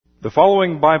The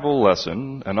following Bible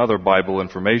lesson and other Bible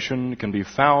information can be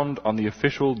found on the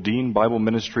official Dean Bible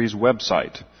Ministries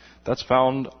website. That's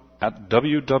found at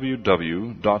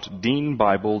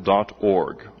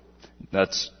www.deanbible.org.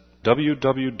 That's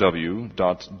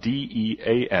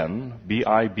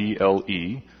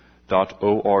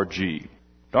www.deanbible.org.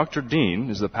 Dr. Dean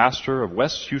is the pastor of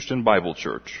West Houston Bible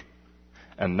Church.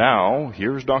 And now,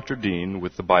 here's Dr. Dean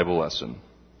with the Bible lesson.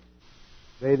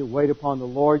 They that wait upon the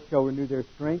Lord shall renew their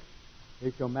strength. They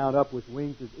shall mount up with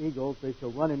wings as eagles. They shall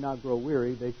run and not grow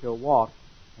weary. They shall walk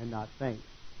and not faint.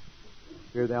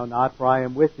 Fear thou not, for I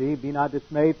am with thee. Be not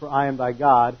dismayed, for I am thy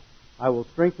God. I will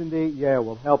strengthen thee, yea, I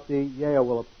will help thee, yea, I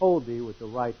will uphold thee with the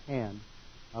right hand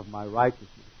of my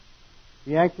righteousness.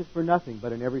 Be anxious for nothing,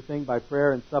 but in everything by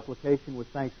prayer and supplication with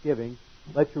thanksgiving,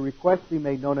 let your requests be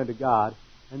made known unto God,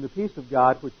 and the peace of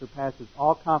God, which surpasses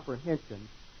all comprehension,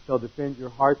 shall defend your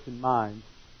hearts and minds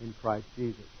in Christ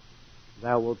Jesus.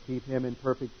 Thou wilt keep him in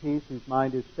perfect peace whose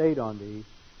mind is stayed on thee,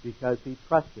 because he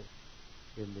trusteth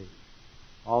in thee.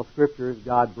 All Scripture is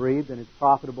God-breathed and is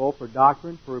profitable for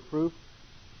doctrine, for reproof,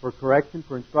 for correction,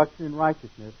 for instruction in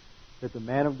righteousness, that the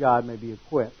man of God may be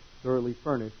equipped, thoroughly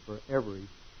furnished for every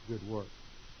good work.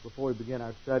 Before we begin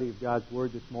our study of God's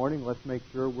Word this morning, let's make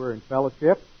sure we're in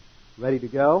fellowship, ready to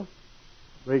go,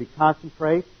 ready to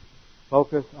concentrate,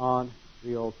 focus on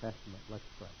the Old Testament. Let's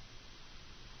pray.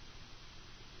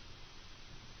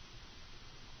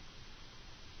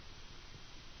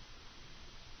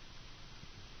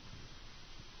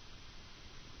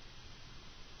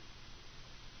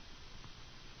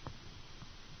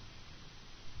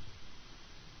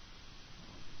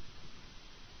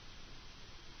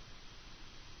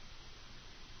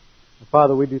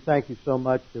 Father, we do thank you so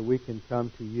much that we can come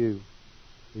to you,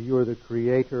 that you are the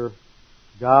Creator,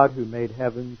 God who made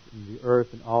heavens and the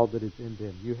earth and all that is in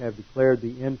them. You have declared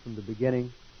the end from the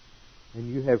beginning,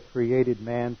 and you have created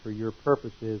man for your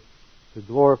purposes to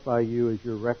glorify you as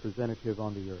your representative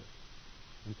on the earth.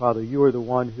 And Father, you are the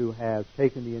one who has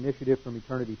taken the initiative from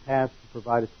eternity past to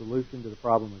provide a solution to the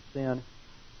problem of sin,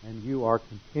 and you are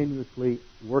continuously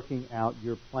working out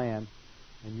your plan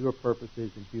and your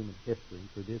purposes in human history.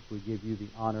 For this we give you the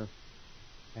honor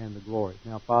and the glory.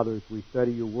 Now, Father, as we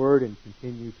study your word and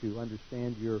continue to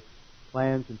understand your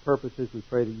plans and purposes, we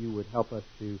pray that you would help us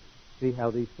to see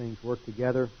how these things work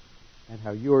together and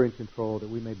how you are in control, that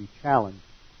we may be challenged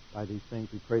by these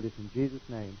things. We pray this in Jesus'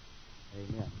 name.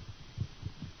 Amen.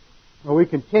 Well, we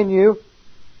continue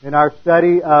in our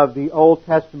study of the Old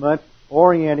Testament,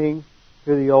 orienting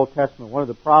to the Old Testament. One of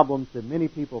the problems that many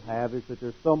people have is that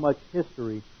there's so much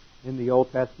history in the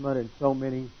Old Testament and so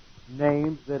many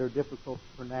names that are difficult to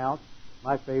pronounce.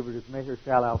 My favorite is Meher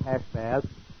Shalal Hashbaz.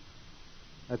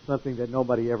 That's something that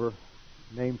nobody ever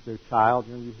names their child.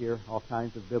 You know, you hear all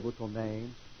kinds of biblical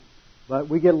names. But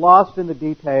we get lost in the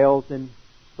details, and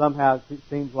somehow it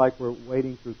seems like we're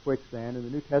wading through quicksand, and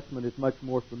the New Testament is much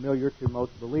more familiar to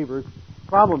most believers. The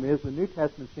problem is the New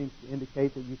Testament seems to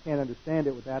indicate that you can't understand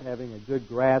it without having a good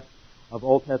grasp of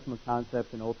Old Testament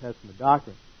concepts and Old Testament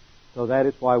doctrine. So that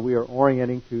is why we are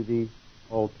orienting to the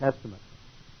Old Testament.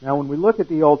 Now, when we look at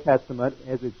the Old Testament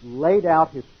as it's laid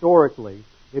out historically,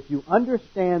 if you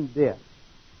understand this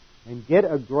and get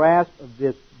a grasp of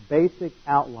this basic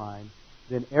outline,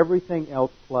 then everything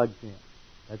else plugs in.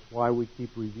 That's why we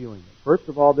keep reviewing it. First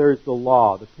of all, there is the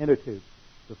law, the Pentateuch,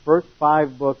 the first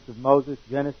 5 books of Moses,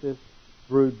 Genesis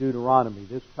through Deuteronomy.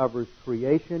 This covers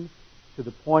creation to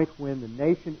the point when the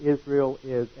nation Israel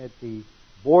is at the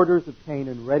borders of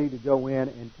Canaan, ready to go in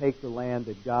and take the land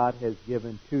that God has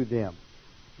given to them.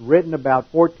 It's written about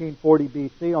 1440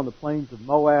 B.C. on the plains of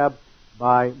Moab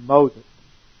by Moses.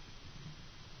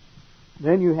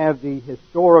 Then you have the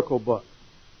historical books.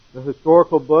 The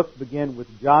historical books begin with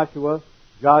Joshua,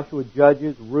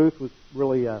 Judges. Ruth was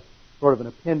really a sort of an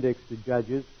appendix to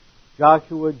Judges.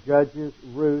 Joshua, Judges,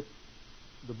 Ruth,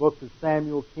 the books of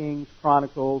Samuel, Kings,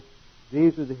 Chronicles.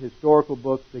 These are the historical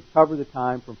books that cover the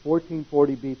time from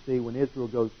 1440 B.C. when Israel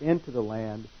goes into the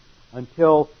land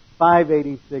until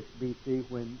 586 B.C.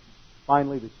 when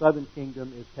finally the southern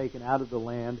kingdom is taken out of the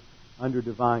land under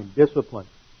divine discipline.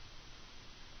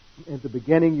 At the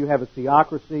beginning you have a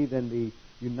theocracy, then the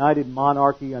united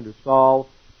monarchy under Saul,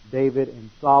 David, and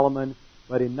Solomon.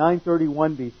 But in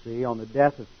 931 B.C., on the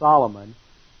death of Solomon,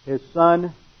 his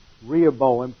son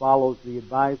Rehoboam follows the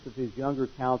advice of his younger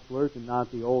counselors and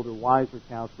not the older, wiser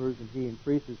counselors, and he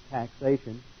increases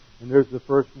taxation. And there's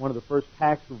one of the first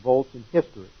tax revolts in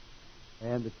history.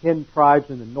 And the 10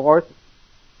 tribes in the north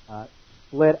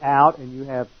split out, and you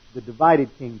have the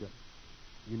divided kingdom.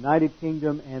 United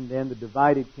kingdom, and then the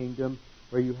divided kingdom,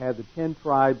 where you have the 10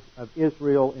 tribes of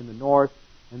Israel in the north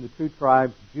and the two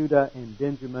tribes, Judah and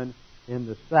Benjamin, in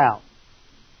the south.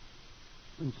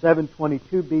 In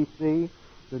 722 BC,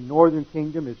 the northern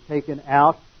kingdom is taken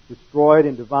out, destroyed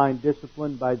in divine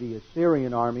discipline by the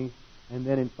Assyrian army, and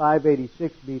then in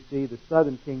 586 BC, the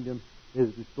southern kingdom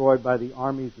is destroyed by the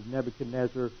armies of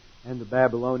Nebuchadnezzar and the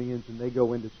Babylonians, and they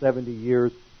go into 70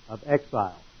 years of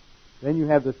exile. Then you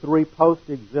have the three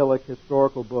post-exilic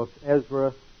historical books,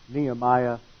 Ezra,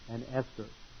 Nehemiah, and Esther.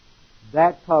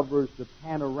 That covers the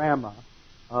panorama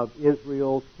of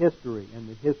Israel's history and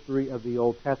the history of the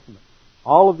Old Testament.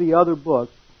 All of the other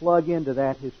books plug into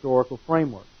that historical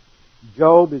framework.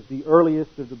 Job is the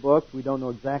earliest of the books. We don't know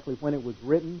exactly when it was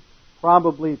written.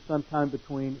 Probably sometime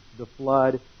between the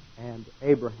flood and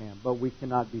Abraham, but we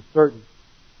cannot be certain.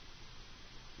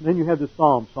 Then you have the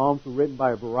Psalms. Psalms were written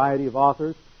by a variety of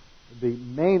authors. The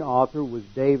main author was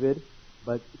David,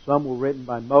 but some were written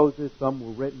by Moses, some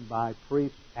were written by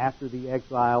priests after the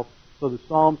exile. So the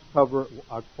Psalms cover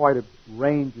quite a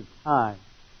range of time.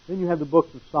 Then you have the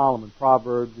books of Solomon,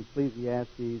 Proverbs,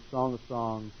 Ecclesiastes, Song of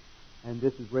Songs, and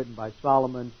this is written by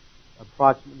Solomon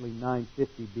approximately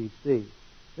 950 BC.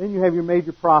 Then you have your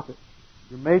major prophets.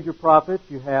 Your major prophets,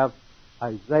 you have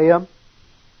Isaiah,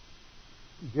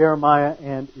 Jeremiah,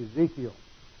 and Ezekiel.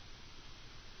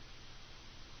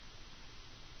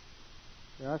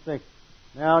 I think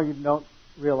now you don't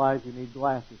realize you need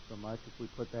glasses so much if we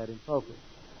put that in focus.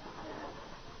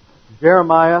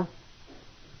 Jeremiah,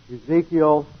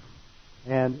 Ezekiel,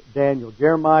 and Daniel.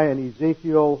 Jeremiah and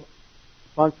Ezekiel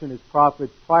function as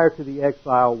prophets prior to the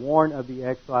exile, warn of the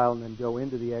exile, and then go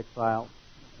into the exile,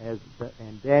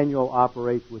 and Daniel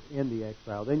operates within the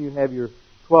exile. Then you have your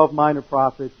 12 minor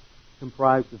prophets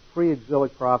comprised of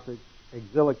pre-exilic prophets,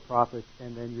 exilic prophets,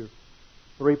 and then your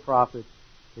 3 prophets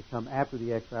that come after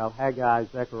the exile, Haggai,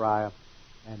 Zechariah,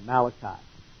 and Malachi.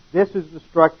 This is the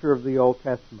structure of the Old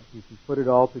Testament. You can put it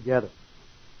all together.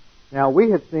 Now, we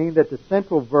have seen that the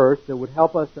central verse that would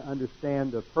help us to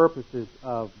understand the purposes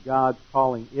of God's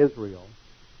calling Israel,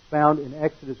 found in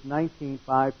Exodus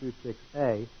 19:5 through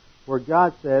 6a, where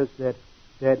God says that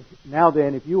now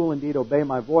then, if you will indeed obey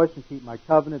my voice and keep my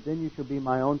covenant, then you shall be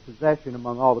my own possession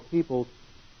among all the peoples,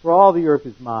 for all the earth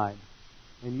is mine.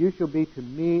 And you shall be to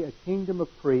me a kingdom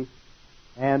of priests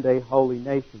and a holy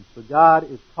nation. So God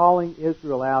is calling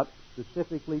Israel out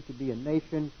specifically to be a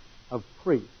nation of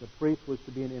priests. A priest was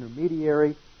to be an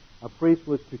intermediary. A priest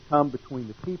was to come between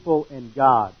the people and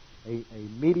God, a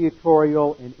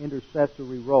mediatorial and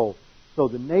intercessory role. So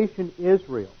the nation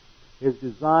Israel is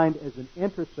designed as an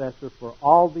intercessor for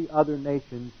all the other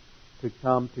nations to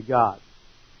come to God.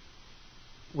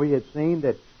 We had seen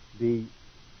that the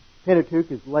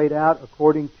Pentateuch is laid out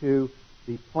according to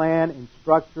the plan and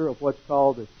structure of what's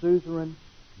called a suzerain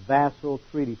vassal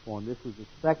treaty form. This was a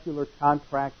secular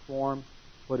contract form,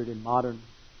 put it in modern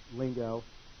lingo,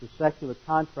 the secular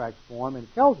contract form, and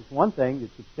it tells us one thing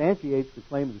that substantiates the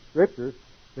claim of the Scripture,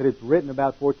 that it's written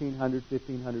about 1400,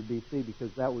 1500 BC,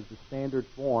 because that was the standard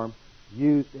form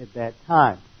used at that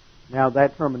time. Now,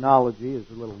 that terminology is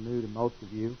a little new to most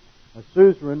of you. A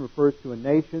suzerain refers to a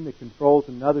nation that controls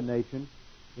another nation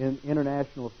in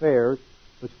international affairs,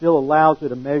 but still allows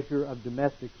it a measure of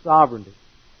domestic sovereignty.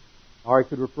 Or it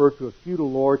could refer to a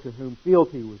feudal lord to whom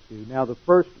fealty was due. Now, the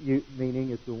first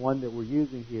meaning is the one that we're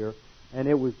using here, and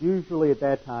it was usually at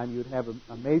that time you would have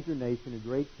a major nation, a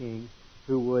great king,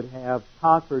 who would have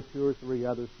conquered 2 or 3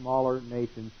 other smaller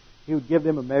nations. He would give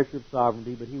them a measure of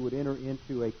sovereignty, but he would enter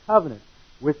into a covenant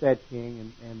with that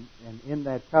king, and in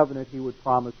that covenant he would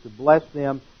promise to bless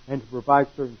them and to provide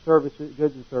certain services,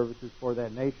 goods and services for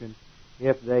that nation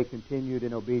if they continued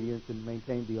in obedience and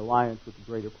maintained the alliance with the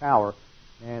greater power.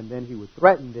 And then he would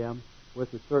threaten them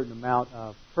with a certain amount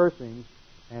of cursings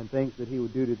and things that he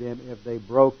would do to them if they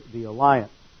broke the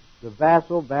alliance. The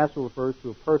vassal refers to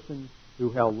a person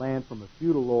who held land from a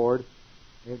feudal lord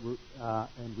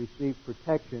and received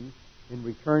protection in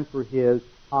return for his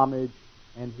homage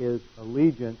and his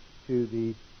allegiance to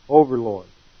the overlord.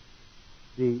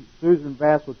 The suzerain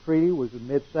vassal treaty was a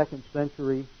mid-second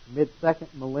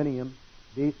millennium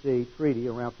BC treaty,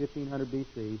 around 1500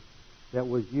 BC, that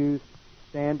was used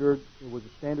standard. It was a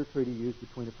standard treaty used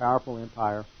between a powerful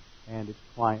empire and its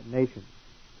client nation.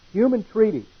 Human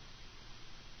treaties.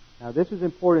 Now, this is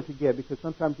important to get because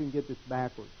sometimes you can get this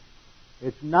backwards.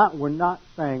 We're not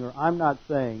saying, or I'm not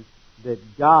saying,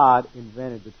 that God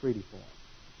invented the treaty form.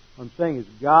 What I'm saying is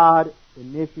God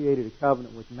initiated a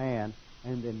covenant with man,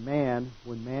 and then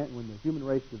when the human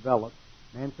race develops,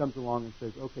 man comes along and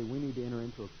says, okay, we need to enter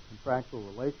into a contractual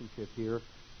relationship here.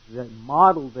 That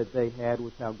model that they had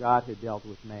was how God had dealt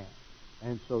with man.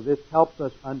 And so this helps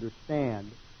us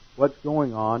understand what's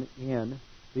going on in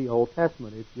the Old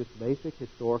Testament. It's just basic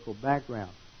historical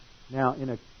background. Now, in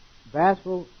a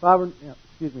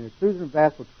Susan and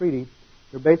Vassal Treaty,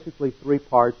 there are basically three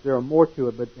parts. There are more to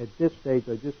it, but at this stage,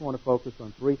 I just want to focus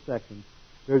on three sections.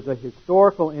 There's a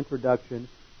historical introduction,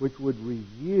 which would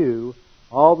review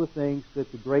all the things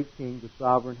that the great king, the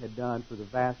sovereign, had done for the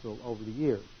vassal over the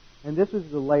years. And this is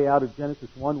the layout of Genesis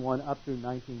 1:1 up through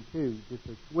 19:2. Just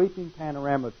a sweeping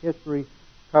panorama of history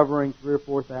covering 3,000 or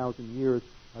 4,000 years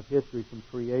of history from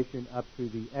creation up to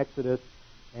the Exodus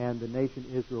and the nation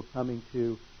Israel coming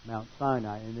to Mount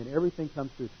Sinai. And then everything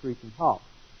comes to a screeching halt.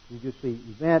 You just see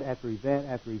event after event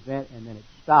after event, and then it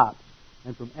stops.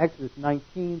 And from Exodus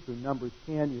 19 through Numbers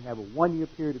 10, you have a 1-year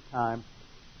period of time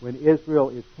when Israel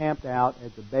is camped out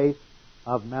at the base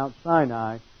of Mount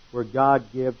Sinai, where God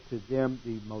gives to them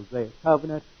the Mosaic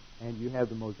covenant, and you have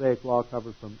the Mosaic law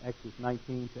covered from Exodus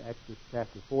 19 to Exodus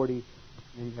chapter 40,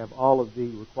 and you have all of the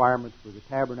requirements for the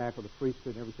tabernacle, the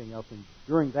priesthood, and everything else. And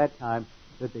during that time,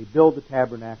 that they build the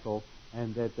tabernacle,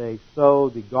 and that they sew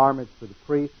the garments for the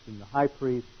priests and the high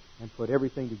priest, and put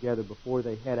everything together before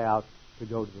they head out to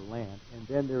go to the land. And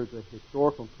then there's a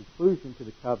historical conclusion to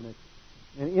the covenant.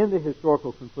 And in the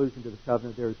historical conclusion to the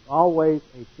covenant, there's always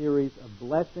a series of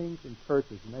blessings and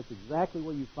curses. And that's exactly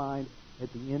what you find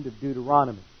at the end of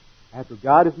Deuteronomy. After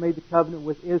God has made the covenant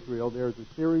with Israel, there's a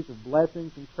series of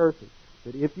blessings and curses.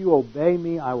 That if you obey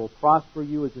me, I will prosper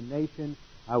you as a nation.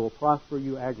 I will prosper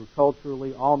you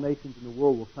agriculturally. All nations in the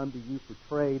world will come to you for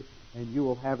trade, and you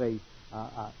will have a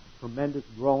tremendous,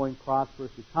 growing,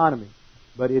 prosperous economy.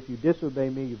 But if you disobey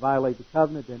me, you violate the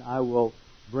covenant, then I will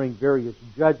bring various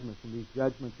judgments. And these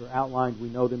judgments are outlined. We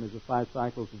know them as the 5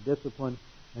 cycles of discipline.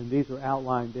 And these are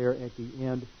outlined there at the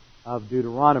end of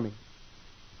Deuteronomy.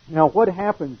 Now, what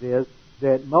happens is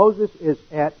that Moses is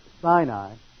at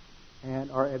Sinai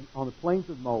or on the plains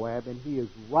of Moab, and he is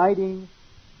writing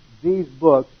these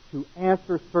books to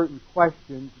answer certain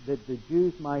questions that the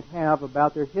Jews might have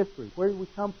about their history. Where did we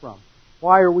come from?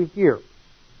 Why are we here?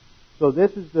 So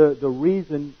this is the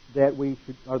reason that we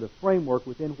should, or the framework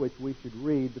within which we should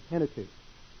read the Pentateuch.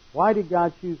 Why did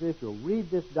God choose Israel? Read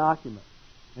this document.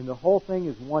 And the whole thing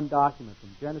is one document from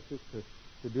Genesis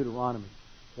to Deuteronomy.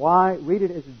 Why? Read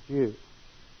it as a Jew.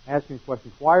 Asking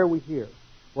questions. Why are we here?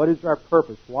 What is our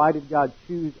purpose? Why did God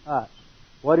choose us?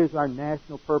 What is our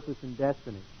national purpose and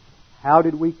destiny? How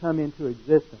did we come into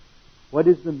existence? What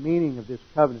is the meaning of this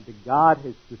covenant? That God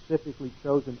has specifically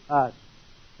chosen us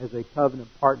as a covenant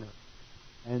partner.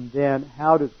 And then,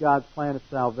 how is God's plan of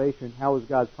salvation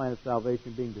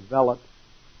being developed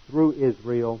through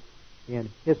Israel in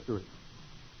history?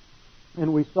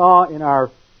 And we saw in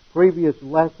our previous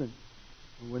lesson,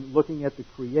 when looking at the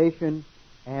creation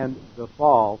and the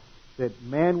fall, that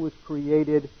man was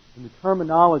created, in the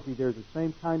terminology, there's the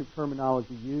same kind of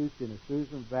terminology used in a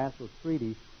Susan and Vassal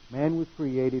Treaty. Man was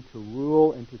created to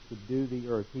rule and to subdue the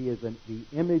earth. He is the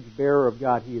image bearer of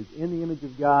God. He is in the image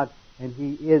of God, and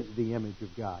he is the image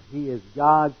of God. He is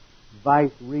God's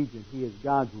vice-regent. He is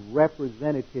God's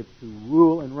representative to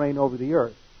rule and reign over the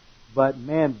earth. But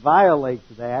man violates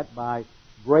that by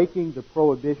breaking the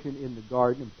prohibition in the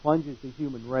garden and plunges the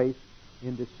human race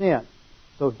into sin.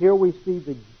 So here we see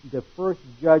the first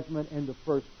judgment and the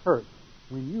first curse.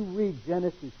 When you read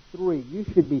Genesis 3, you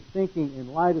should be thinking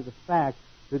in light of the fact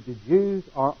that the Jews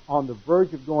are on the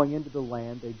verge of going into the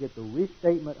land. They get the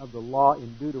restatement of the law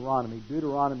in Deuteronomy.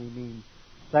 Deuteronomy means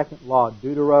second law.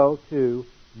 Deutero, to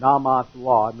nomos,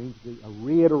 law. It means a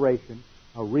reiteration,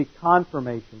 a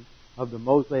reconfirmation of the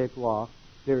Mosaic law.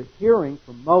 They're hearing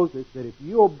from Moses that if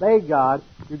you obey God,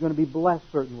 you're going to be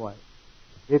blessed certain ways.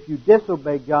 If you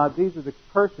disobey God, these are the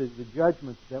curses, the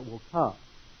judgments that will come.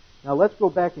 Now let's go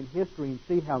back in history and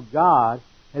see how God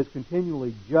has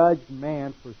continually judged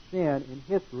man for sin in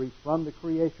history from the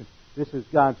creation. This is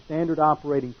God's standard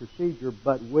operating procedure,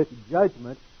 but with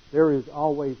judgment, there is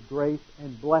always grace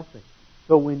and blessing.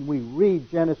 So when we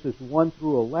read Genesis 1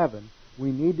 through 11,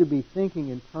 we need to be thinking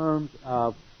in terms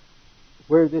of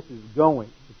where this is going.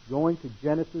 It's going to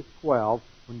Genesis 12,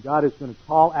 when God is going to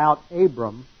call out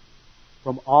Abram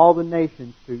from all the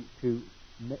nations to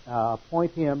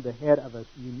appoint him the head of a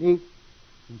unique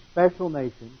and special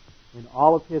nation in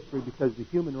all of history, because the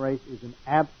human race is an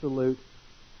absolute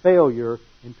failure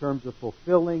in terms of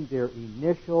fulfilling their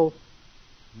initial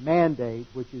mandate,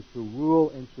 which is to rule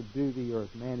and subdue the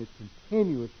earth. Man is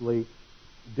continuously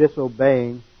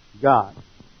disobeying God.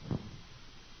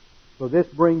 So this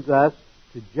brings us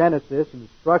to Genesis and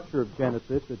the structure of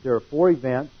Genesis, that there are 4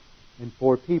 events and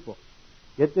 4 people.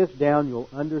 Get this down, you'll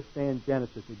understand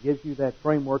Genesis. It gives you that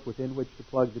framework within which to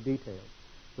plug the details.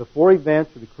 The 4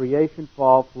 events are the creation,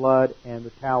 fall, flood, and the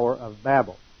Tower of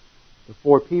Babel. The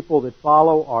four people that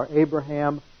follow are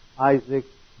Abraham, Isaac,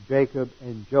 Jacob,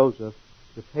 and Joseph,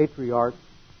 the patriarchs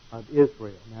of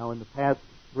Israel. Now, in the past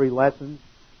 3 lessons,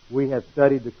 we have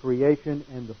studied the creation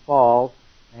and the fall,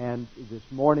 and this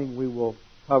morning we will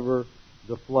cover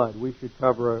the flood. We should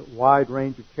cover a wide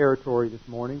range of territory this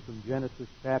morning, from Genesis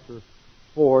chapter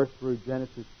 4 through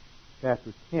Genesis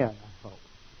chapter 10, I hope.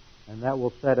 And that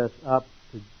will set us up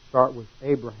to start with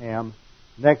Abraham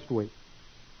next week.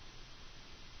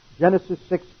 Genesis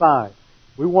 6:5.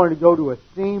 We wanted to go to a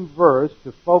theme verse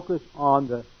to focus on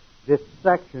this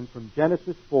section from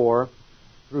Genesis 4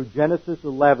 through Genesis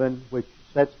 11, which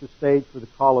sets the stage for the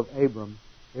call of Abram.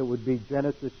 It would be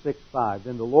Genesis 6:5.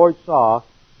 Then the Lord saw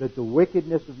that the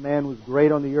wickedness of man was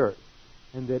great on the earth,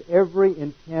 and that every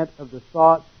intent of the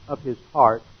thoughts of his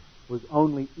heart was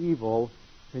only evil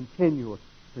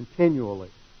continually.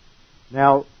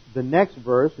 Now, the next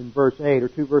verse, in verse 8, or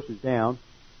 2 verses down,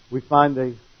 we find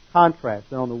the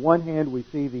contrast. And on the one hand, we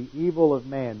see the evil of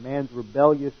man, man's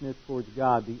rebelliousness towards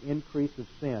God, the increase of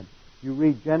sin. You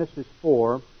read Genesis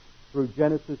 4 through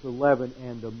Genesis 11,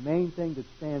 and the main thing that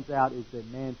stands out is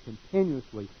that man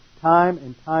continuously, time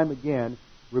and time again,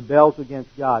 rebels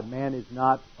against God. Man is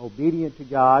not obedient to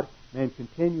God. Man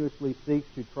continuously seeks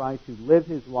to try to live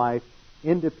his life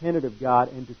independent of God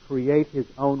and to create his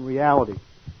own reality.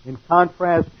 In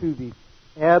contrast to the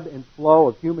ebb and flow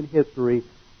of human history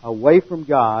away from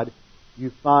God, you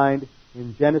find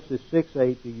in Genesis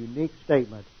 6:8 the unique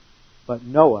statement, "But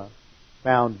Noah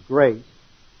found grace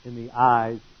in the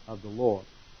eyes of the Lord."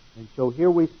 And so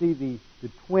here we see the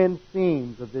twin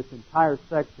themes of this entire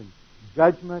section,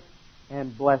 judgment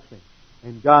and blessing.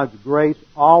 And God's grace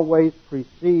always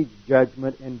precedes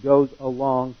judgment and goes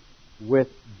along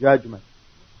with judgment.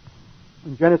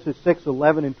 In Genesis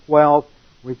 6:11 and 12,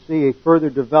 we see a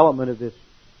further development of this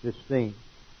theme.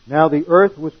 Now the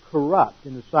earth was corrupt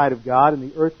in the sight of God, and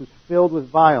the earth was filled with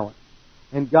violence.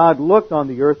 And God looked on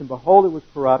the earth, and behold, it was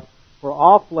corrupt, for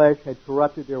all flesh had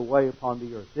corrupted their way upon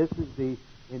the earth. This is the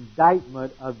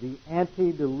indictment of the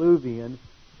antediluvian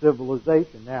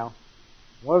civilization. Now,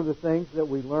 one of the things that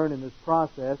we learn in this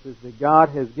process is that God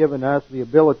has given us the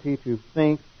ability to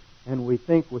think, and we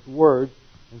think with words,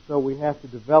 and so we have to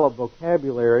develop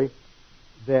vocabulary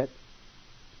that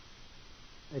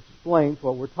explains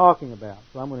what we're talking about.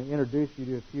 So I'm going to introduce you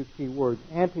to a few key words.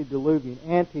 Antediluvian.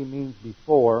 Ante means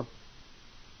before.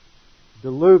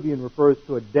 Diluvian refers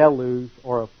to a deluge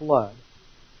or a flood.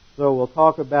 So we'll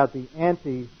talk about the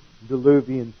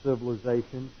antediluvian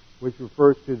civilization, which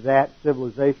refers to that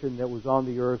civilization that was on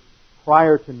the earth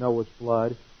prior to Noah's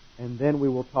flood. And then we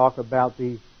will talk about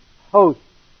the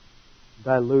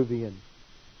post-diluvian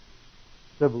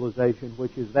civilization,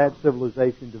 which is that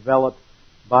civilization developed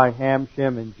by Ham,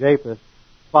 Shem, and Japheth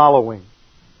following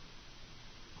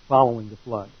the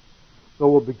flood. So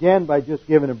we'll begin by just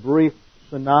giving a brief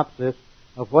synopsis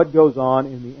of what goes on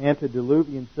in the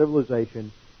antediluvian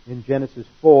civilization in Genesis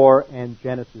 4 and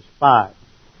Genesis 5.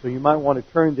 So you might want to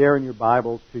turn there in your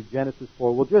Bibles to Genesis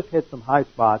 4. We'll just hit some high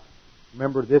spots.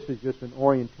 Remember, this is just an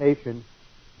orientation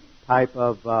type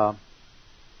of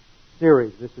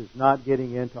series. This is not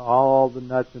getting into all the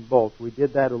nuts and bolts. We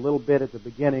did that a little bit at the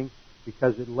beginning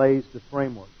because it lays the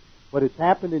framework. What has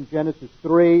happened in Genesis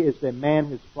 3 is that man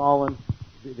has fallen.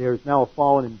 There's now a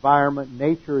fallen environment.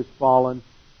 Nature has fallen.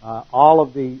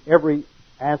 Every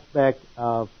aspect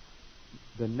of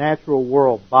the natural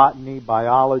world, botany,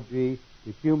 biology,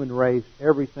 the human race,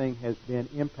 everything has been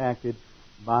impacted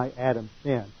by Adam's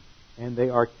sin. And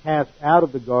they are cast out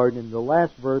of the garden. In the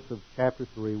last verse of chapter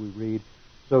 3 we read,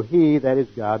 "So he," that is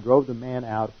God, "drove the man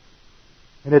out.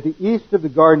 And at the east of the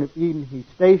Garden of Eden he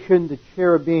stationed the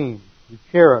cherubim." The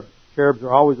cherubs. Cherubs are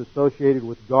always associated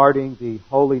with guarding the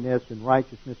holiness and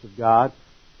righteousness of God.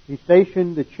 He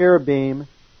stationed the cherubim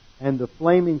and the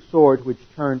flaming sword which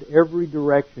turned every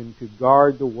direction to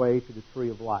guard the way to the tree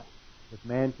of life. If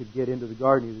man could get into the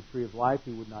garden of the tree of life,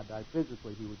 he would not die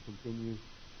physically. He would continue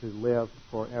to live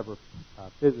forever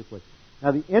physically.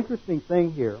 Now the interesting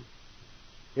thing here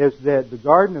is that the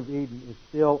Garden of Eden is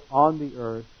still on the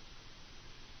earth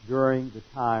during the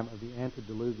time of the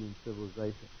antediluvian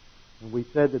civilization. And we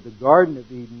said that the Garden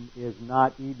of Eden is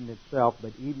not Eden itself,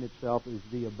 but Eden itself is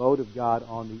the abode of God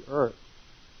on the earth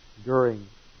during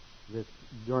the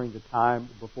time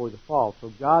before the fall. So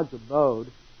God's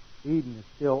abode, Eden, is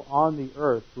still on the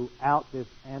earth throughout this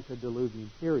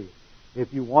antediluvian period.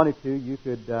 If you wanted to, you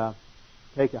could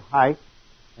take a hike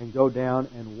and go down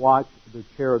and watch the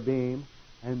cherubim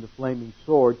and the flaming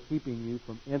sword keeping you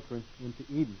from entrance into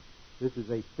Eden. This is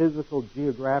a physical,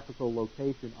 geographical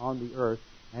location on the earth,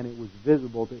 and it was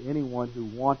visible to anyone who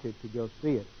wanted to go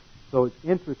see it. So it's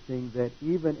interesting that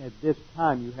even at this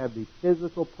time you have the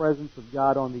physical presence of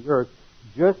God on the earth,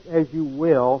 just as you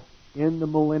will in the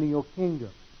millennial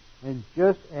kingdom. And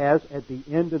just as at the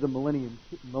end of the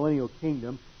millennial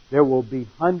kingdom, there will be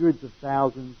hundreds of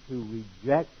thousands who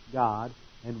reject God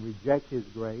and reject His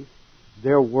grace,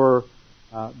 there were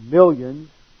millions,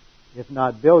 if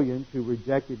not billions, who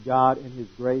rejected God and His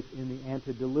grace in the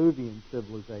antediluvian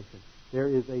civilization. There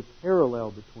is a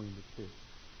parallel between the two.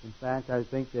 In fact, I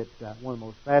think that one of the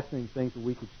most fascinating things that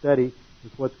we could study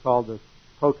is what's called the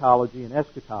protology and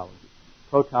eschatology.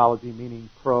 Protology meaning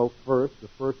pro, first, the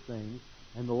first things,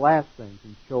 and the last things,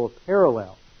 and show a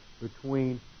parallel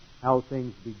between how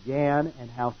things began and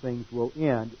how things will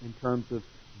end in terms of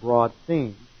broad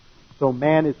themes. So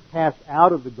man is cast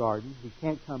out of the garden. He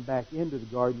can't come back into the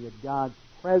garden, yet God's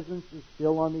presence is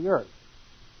still on the earth.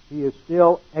 He is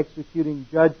still executing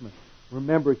judgment.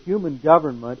 Remember, human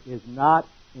government is not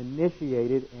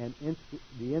initiated and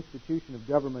the institution of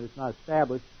government is not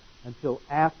established until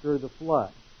after the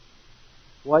flood.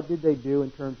 What did they do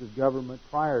in terms of government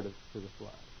prior to the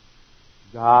flood?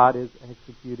 God is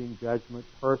executing judgment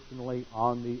personally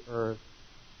on the earth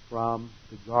from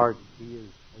the garden. He is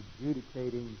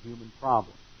adjudicating human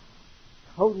problems.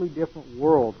 Totally different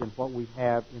world than what we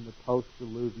have in the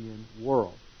post-diluvian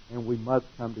world, and we must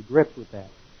come to grips with that.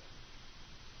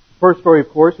 The first story, of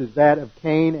course, is that of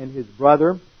Cain and his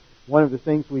brother. One of the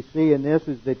things we see in this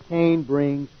is that Cain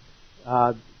brings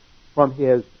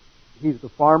he's the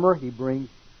farmer, he brings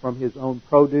from his own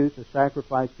produce a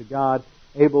sacrifice to God.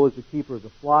 Abel is the keeper of the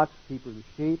flocks, keeper of the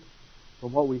sheep.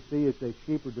 From what we see is that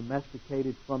sheep are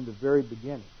domesticated from the very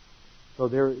beginning. So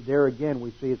there again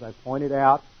we see, as I pointed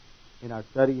out in our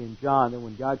study in John, that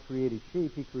when God created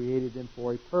sheep, He created them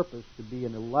for a purpose, to be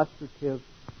an illustrative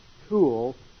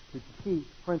tool to teach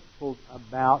principles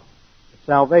about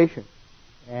salvation.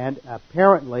 And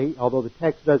apparently, although the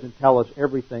text doesn't tell us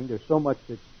everything, there's so much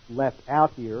that's left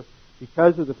out here,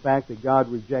 because of the fact that God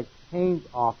rejects Cain's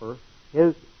offer.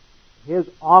 His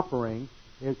offering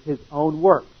is his own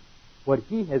works, what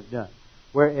he has done.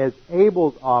 Whereas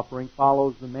Abel's offering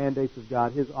follows the mandates of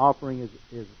God. His offering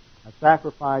is a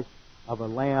sacrifice of a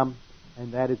lamb,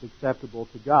 and that is acceptable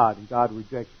to God. And God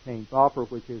rejects Cain's offer,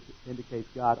 which indicates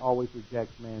God always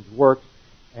rejects man's works.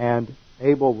 And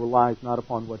Abel relies not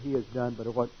upon what he has done, but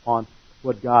upon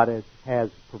what God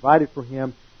has provided for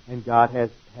him and God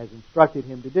has instructed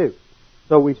him to do.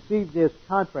 So we see this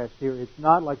contrast here. It's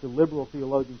not like the liberal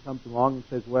theologian comes along and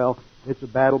says, well, it's a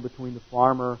battle between the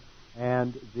farmer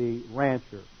and the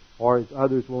rancher. Or as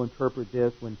others will interpret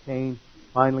this, when Cain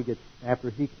finally after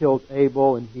he kills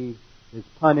Abel and he is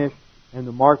punished, and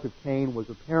the mark of Cain was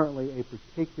apparently a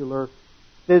particular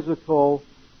physical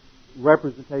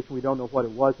representation. We don't know what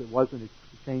it was. It wasn't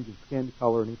a change of skin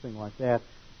color or anything like that,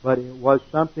 but it was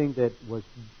something that was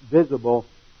visible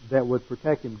that would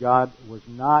protect him. God was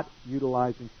not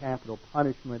utilizing capital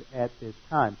punishment at this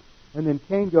time. And then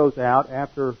Cain goes out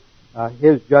after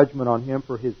his judgment on him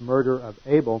for his murder of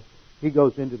Abel. He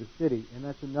goes into the city, and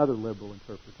that's another liberal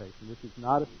interpretation. This is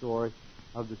not a story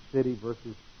of the city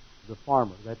versus the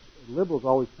farmer. Liberals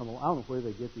always come along. I don't know where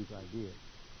they get these ideas.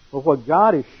 But what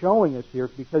God is showing us here,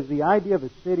 because the idea of a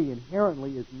city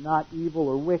inherently is not evil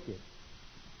or wicked.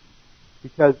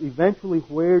 Because eventually,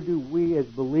 where do we as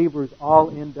believers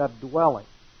all end up dwelling?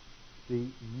 The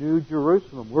New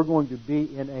Jerusalem. We're going to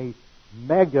be in a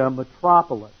mega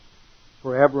metropolis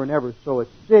forever and ever. So a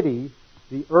city,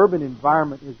 the urban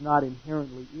environment, is not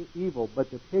inherently evil.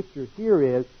 But the picture here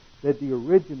is that the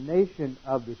origination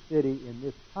of the city in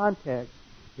this context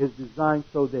is designed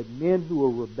so that men who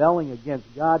are rebelling against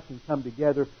God can come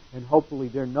together, and hopefully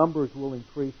their numbers will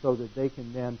increase so that they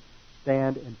can then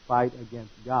stand and fight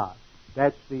against God.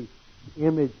 That's the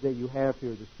image that you have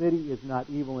here. The city is not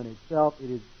evil in itself. It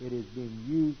is being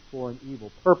used for an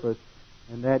evil purpose,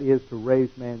 and that is to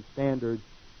raise man's standards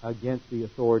against the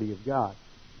authority of God.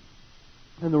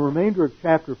 And the remainder of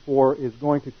chapter 4 is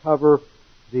going to cover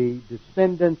the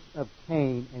descendants of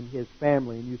Cain and his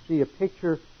family. And you see a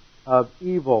picture of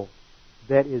evil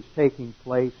that is taking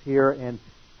place here, and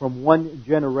from one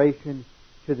generation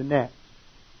to the next.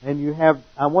 And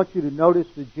I want you to notice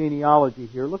the genealogy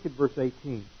here. Look at verse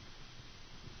 18.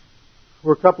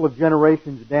 We're a couple of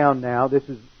generations down now.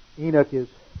 Enoch is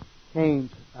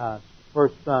Cain's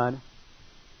first son.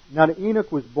 Now to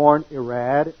Enoch was born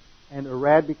Irad, and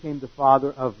Irad became the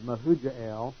father of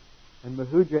Mehujael, and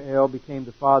Mehujael became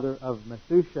the father of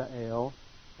Methushael,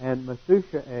 and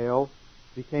Methushael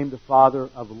became the father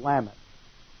of Lamech.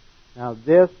 Now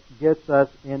this gets us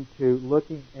into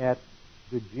looking at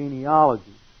the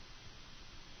genealogy.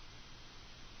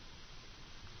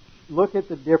 Look at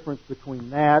the difference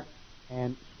between that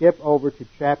and skip over to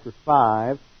chapter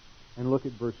 5 and look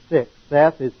at verse 6.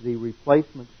 Seth is the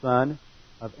replacement son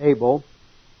of Abel.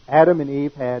 Adam and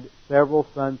Eve had several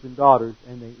sons and daughters,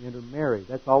 and they intermarried.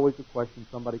 That's always a question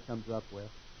somebody comes up with.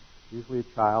 Usually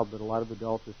a child, but a lot of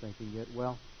adults are thinking it.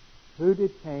 Well, who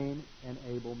did Cain and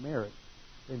Abel marry?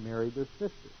 They married their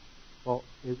sisters. Well,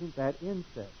 isn't that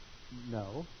incest?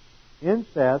 No.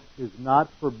 Incest is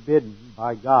not forbidden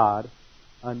by God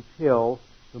until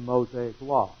the Mosaic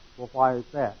Law. Well, why is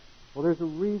that? Well, there's a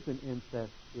reason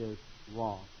incest is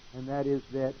wrong, and that is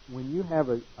that when you have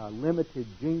a limited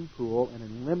gene pool and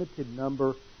a limited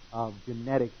number of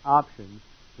genetic options,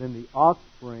 then the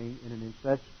offspring in an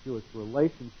incestuous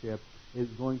relationship is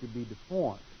going to be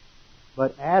deformed.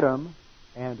 But Adam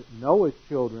and Noah's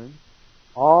children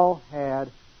all had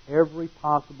every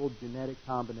possible genetic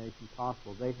combination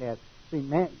possible. They had,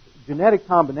 genetic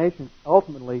combinations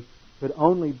ultimately could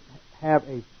only have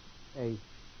a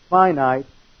finite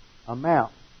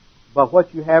amount. But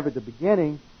what you have at the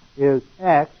beginning is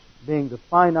X being the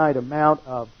finite amount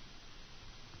of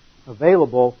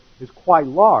available is quite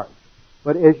large.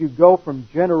 But as you go from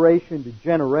generation to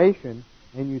generation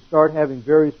and you start having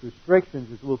various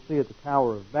restrictions, as we'll see at the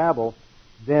Tower of Babel,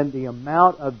 then the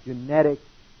amount of genetic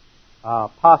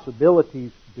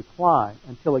possibilities decline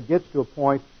until it gets to a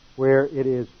point where it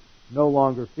is no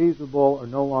longer feasible or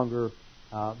no longer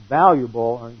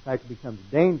valuable, or in fact it becomes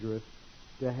dangerous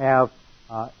to have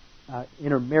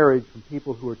intermarriage from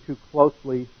people who are too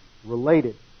closely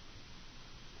related.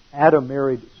 Adam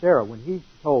married Sarah. When he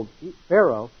told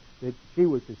Pharaoh that she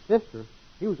was his sister,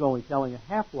 he was only telling a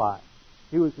half-lie.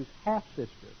 He was his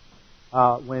half-sister.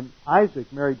 When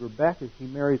Isaac married Rebekah, he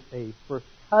marries a first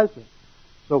cousin.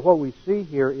 So what we see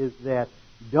here is that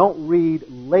don't read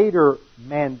later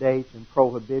mandates and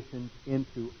prohibitions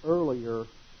into earlier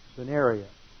scenarios.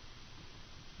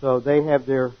 So they have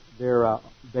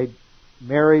they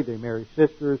marry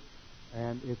sisters,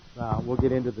 and we'll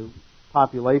get into the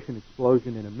population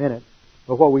explosion in a minute.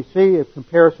 But what we see is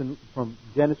comparison from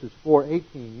Genesis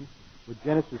 4:18 with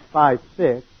Genesis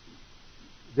 5:6.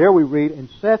 There we read, and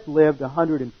Seth lived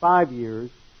 105 years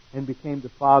and became the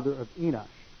father of Enosh.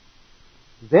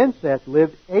 Then Seth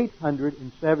lived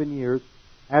 807 years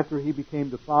after he became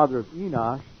the father of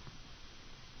Enosh,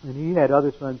 and he had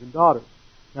other sons and daughters.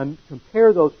 Now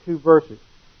compare those two verses,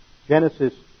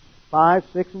 Genesis 5,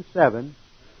 6, and 7,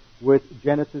 with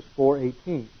Genesis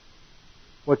 4:18.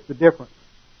 What's the difference?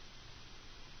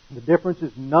 The difference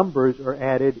is numbers are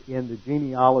added in the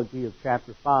genealogy of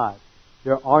chapter 5.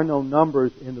 There are no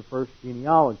numbers in the first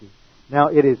genealogy. Now,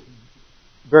 it is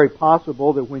very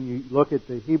possible that when you look at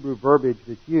the Hebrew verbiage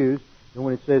that's used, and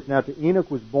when it says, now to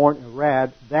Enoch was born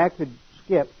Arad, that could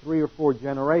skip 3 or 4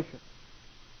 generations.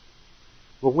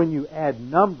 But when you add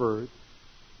numbers,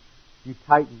 you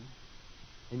tighten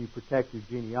and you protect your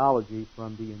genealogy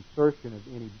from the insertion of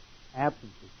any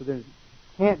absences. So there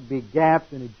can't be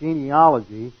gaps in a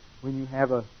genealogy when you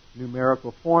have a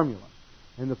numerical formula.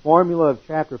 And the formula of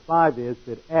chapter 5 is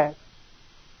that X,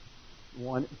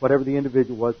 whatever the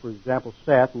individual was, for example,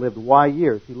 Seth, lived Y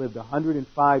years. He lived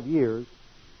 105 years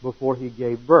before he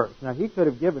gave birth. Now, he could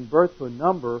have given birth to a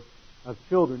number of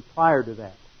children prior to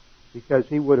that, because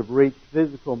he would have reached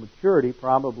physical maturity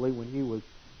probably when he was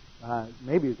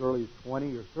maybe as early as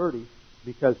 20 or 30,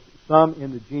 because some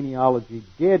in the genealogy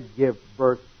did give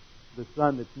birth. The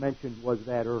son that's mentioned was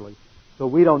that early. So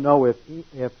we don't know if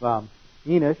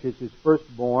Enosh is his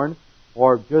firstborn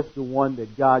or just the one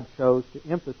that God chose to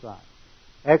emphasize.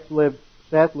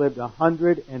 Seth lived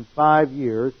 105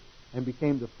 years and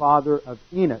became the father of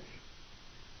Enosh.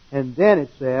 And then it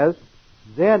says,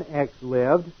 then X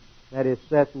lived, that is,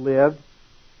 Seth lived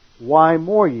Y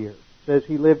more years. It says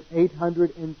he lived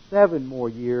 807 more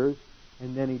years,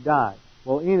 and then he died.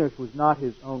 Well, Enosh was not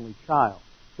his only child.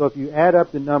 So if you add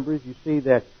up the numbers, you see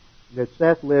that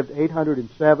Seth lived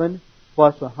 807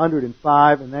 plus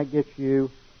 105, and that gets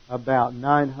you about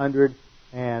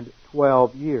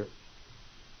 912 years.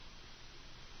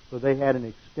 So they had an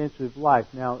extensive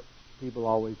life. Now, people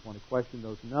always want to question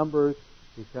those numbers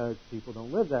because people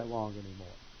don't live that long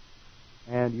anymore.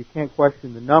 And you can't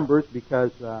question the numbers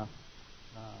because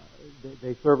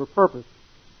they serve a purpose.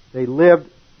 They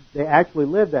actually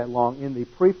lived that long in the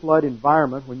pre-flood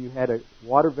environment when you had a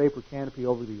water vapor canopy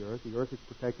over the earth. The earth is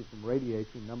protected from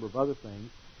radiation, a number of other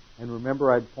things. And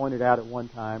remember, I pointed out at one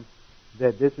time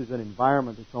that this is an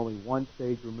environment that's only one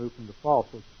stage removed from the fall.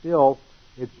 So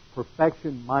it's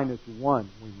perfection minus one,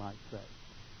 we might say.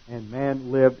 And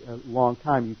man lived a long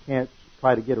time. You can't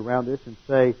try to get around this and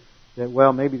say that,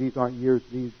 well, maybe these aren't years,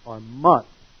 these are months.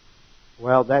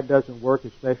 Well, that doesn't work,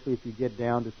 especially if you get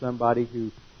down to somebody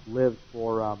who lives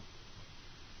for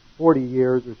 40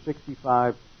 years or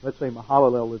 65, let's say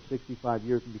Mahalalel lived 65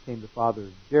 years and became the father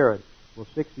of Jared. Well,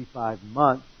 65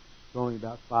 months is only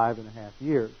about 5.5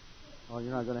 years. Well,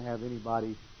 you're not going to have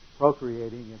anybody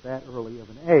procreating at that early of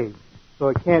an age. So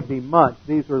it can't be months.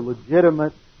 These are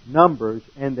legitimate numbers,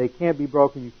 and they can't be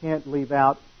broken. You can't leave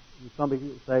out. Somebody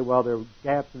will say, well, there are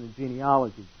gaps in the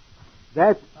genealogy.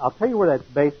 I'll tell you where that's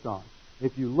based on.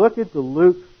 If you look at the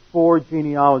Luke 4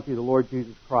 genealogy of the Lord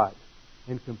Jesus Christ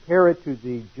and compare it to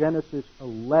the Genesis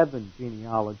 11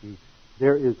 genealogy,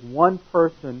 there is one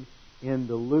person in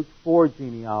the Luke 4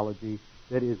 genealogy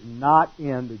that is not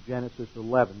in the Genesis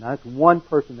 11. Now, that's one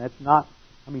person. That's not,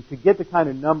 to get the kind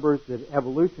of numbers that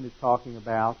evolution is talking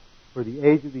about for the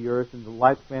age of the earth and the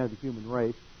lifespan of the human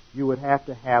race, you would have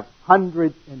to have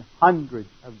hundreds and hundreds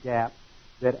of gaps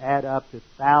that add up to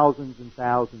thousands and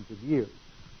thousands of years.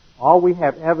 All we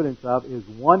have evidence of is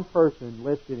one person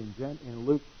listed in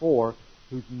Luke 4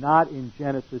 who's not in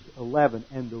Genesis 11.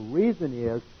 And the reason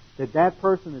is that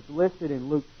person that's listed in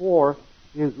Luke 4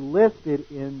 is listed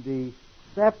in the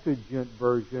Septuagint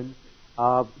version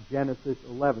of Genesis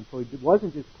 11. So it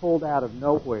wasn't just pulled out of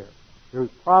nowhere. There was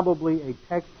probably a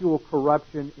textual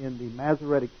corruption in the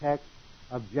Masoretic text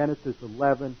of Genesis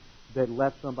 11 that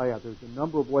left somebody out. There's a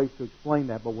number of ways to explain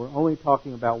that, but we're only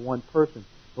talking about one person.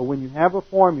 But when you have a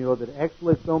formula that X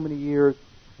lived so many years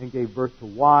and gave birth to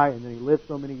Y, and then he lived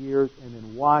so many years, and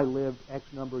then Y lived X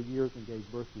number of years and gave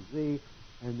birth to Z,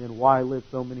 and then Y lived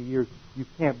so many years, you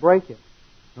can't break it.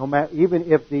 No matter,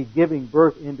 even if the giving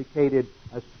birth indicated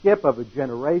a skip of a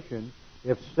generation,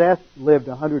 if Seth lived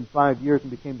 105 years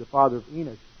and became the father of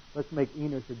Enoch, let's make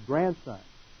Enoch a grandson.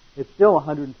 It's still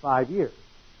 105 years.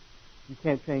 You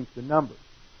can't change the numbers.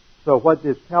 So what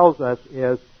this tells us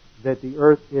is that the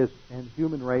earth and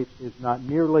human race is not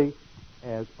nearly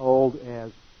as old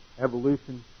as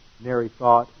evolutionary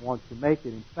thought wants to make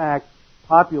it. In fact,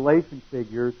 population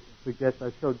figures suggest,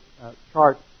 I showed a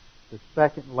chart, the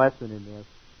second lesson in this,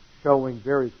 showing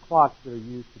various clocks that are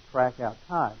used to track out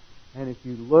time. And if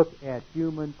you look at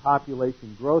human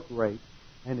population growth rates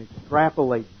and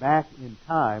extrapolate back in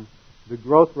time, the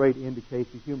growth rate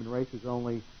indicates the human race is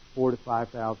only 4,000 to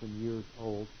 5,000 years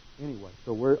old anyway.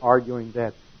 So we're arguing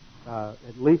that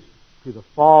at least to the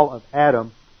fall of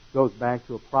Adam goes back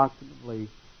to approximately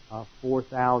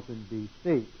 4,000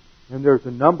 B.C. And there's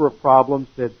a number of problems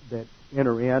that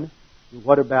enter in.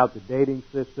 What about the dating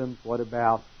systems? What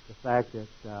about the fact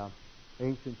that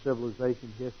ancient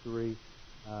civilization history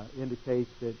indicates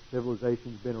that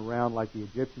civilization's been around, like the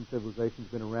Egyptian civilization's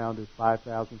been around as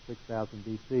 5,000, 6,000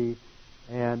 B.C.,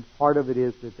 and part of it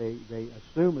is that they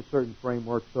assume a certain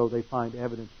framework, so they find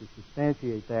evidence to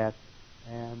substantiate that.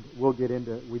 And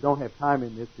we don't have time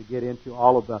in this to get into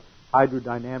all of the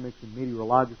hydrodynamics and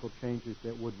meteorological changes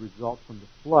that would result from the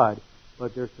flood,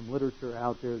 but there's some literature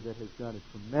out there that has done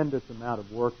a tremendous amount of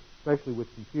work, especially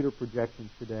with computer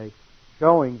projections today,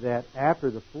 showing that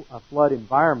after a flood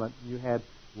environment, you had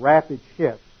rapid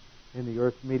shifts in the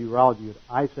Earth's meteorology. You had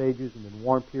ice ages and then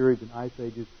warm periods and ice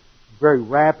ages very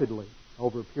rapidly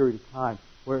over a period of time,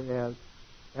 whereas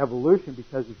evolution,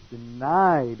 because it's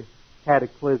denied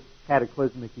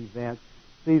cataclysmic events,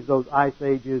 sees those ice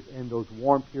ages and those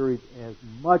warm periods as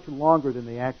much longer than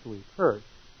they actually occurred.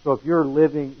 So if you're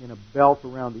living in a belt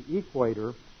around the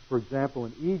equator, for example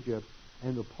in Egypt,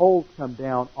 and the poles come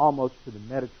down almost to the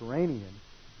Mediterranean,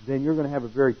 then you're going to have a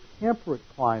very temperate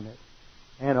climate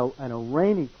and a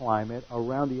rainy climate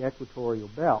around the equatorial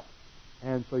belt.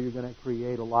 And so you're going to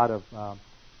create a lot of,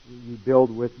 you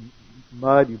build with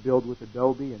mud, you build with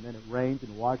adobe, and then it rains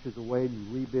and washes away and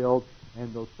you rebuild.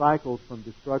 And those cycles from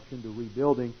destruction to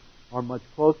rebuilding are much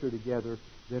closer together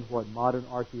than what modern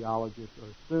archaeologists are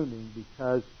assuming,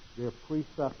 because their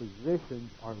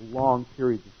presuppositions are long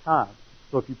periods of time.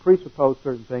 So if you presuppose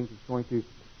certain things, it's going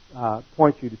to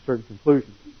point you to certain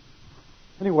conclusions.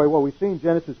 Anyway, what we see in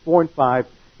Genesis 4 and 5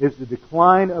 is the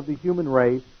decline of the human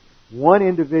race. One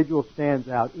individual stands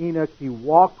out, Enoch. He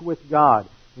walked with God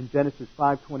in Genesis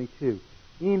 5:22.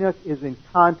 Enoch is in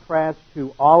contrast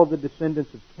to all of the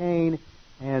descendants of Cain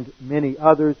and many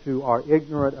others who are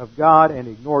ignorant of God and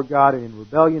ignore God and in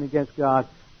rebellion against God.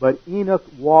 But Enoch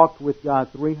walked with God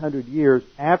 300 years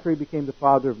after he became the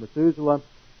father of Methuselah.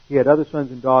 He had other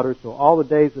sons and daughters, so all the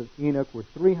days of Enoch were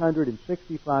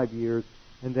 365 years.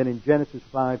 And then in Genesis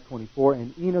 5:24,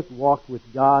 and Enoch walked with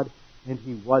God, and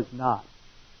he was not,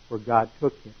 for God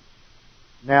took him.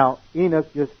 Now,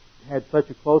 Enoch just had such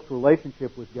a close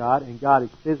relationship with God, and God is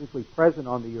physically present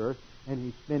on the earth, and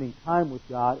he's spending time with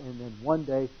God, and then one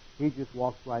day he just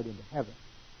walks right into heaven.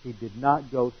 He did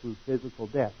not go through physical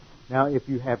death. Now, if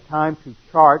you have time to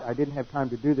chart, I didn't have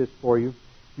time to do this for you,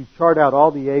 you chart out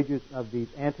all the ages of these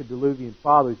antediluvian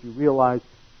fathers, you realize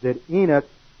that Enoch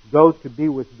goes to be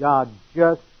with God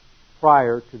just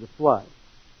prior to the flood.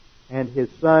 And his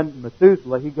son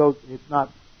Methuselah,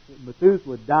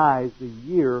 Methuselah dies the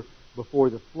year before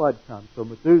the flood comes. So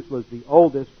Methuselah is the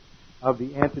oldest of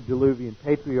the antediluvian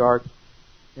patriarchs,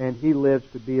 and he lives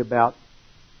to be about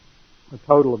a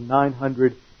total of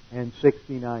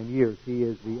 969 years. He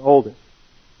is the oldest.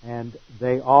 And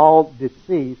they all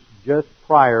deceased just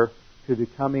prior to the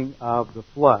coming of the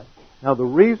flood. Now the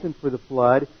reason for the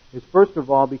flood is first of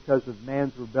all because of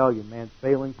man's rebellion, man's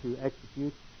failing to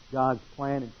execute God's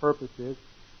plan and purposes,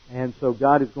 and so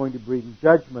God is going to bring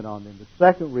judgment on them. The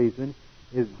second reason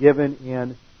is given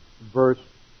in verse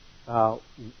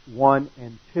 1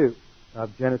 and 2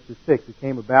 of Genesis 6. It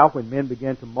came about when men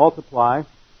began to multiply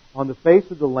on the face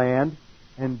of the land,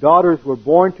 and daughters were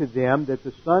born to them, that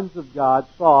the sons of God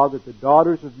saw that the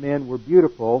daughters of men were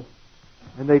beautiful,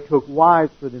 and they took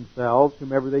wives for themselves,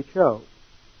 whomever they chose.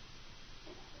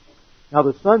 Now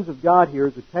the sons of God here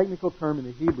is a technical term in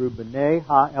the Hebrew, B'nai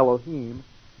Ha-Elohim,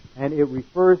 and it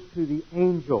refers to the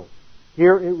angels.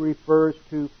 Here it refers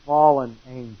to fallen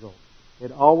angels.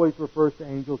 It always refers to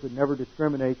angels. It never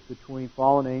discriminates between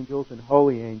fallen angels and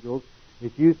holy angels.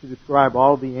 It's used to describe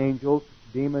all of the angels,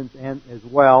 demons, and as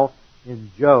well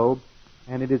in Job.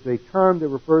 And it is a term that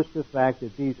refers to the fact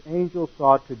that these angels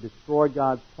sought to destroy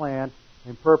God's plan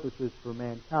and purposes for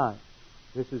mankind.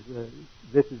 This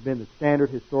has been the standard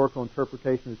historical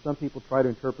interpretation. Some people try to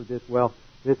interpret this, well,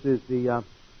 this is the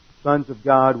sons of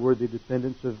God were the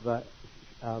descendants of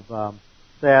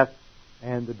Seth,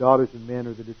 and the daughters of men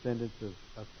are the descendants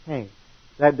of Cain.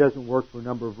 That doesn't work for a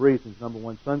number of reasons. Number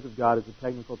one, sons of God is a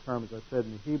technical term, as I said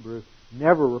in the Hebrew,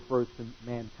 never refers to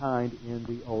mankind in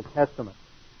the Old Testament.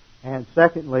 And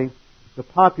secondly, the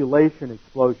population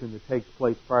explosion that takes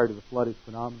place prior to the flood is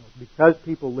phenomenal. Because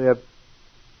people lived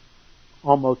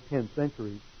almost 10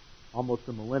 centuries, almost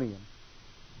a millennium,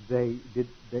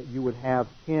 that you would have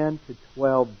 10 to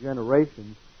 12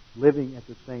 generations living at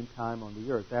the same time on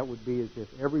the earth. That would be as if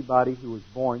everybody who was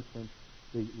born since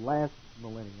the last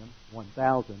millennium,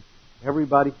 1000,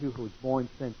 everybody who was born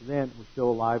since then was still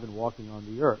alive and walking on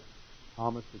the earth.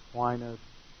 Thomas Aquinas,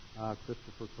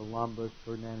 Christopher Columbus,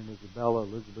 Ferdinand and Isabella,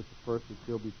 Elizabeth I would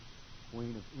still be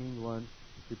Queen of England.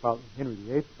 Henry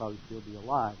VIII would probably still be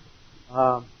alive.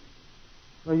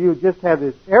 So you would just have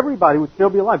this, everybody would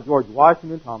still be alive. George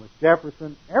Washington, Thomas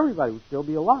Jefferson, everybody would still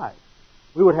be alive.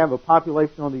 We would have a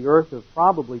population on the earth of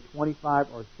probably 25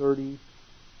 or 30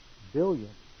 billion,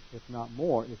 if not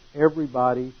more, if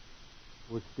everybody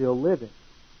was still living.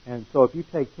 And so if you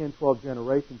take 10, 12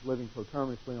 generations living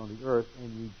coterminously on the earth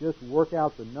and you just work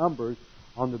out the numbers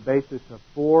on the basis of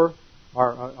four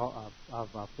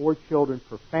children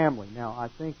per family. Now, I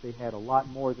think they had a lot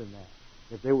more than that.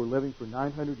 If they were living for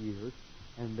 900 years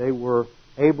and they were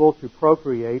able to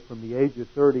procreate from the age of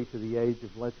 30 to the age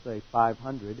of, let's say,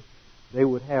 500, they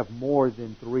would have more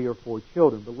than 3 or 4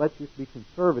 children. But let's just be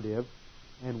conservative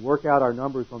and work out our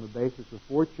numbers on the basis of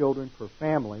 4 children per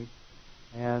family.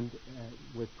 And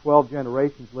with 12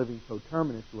 generations living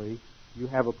coterminously, you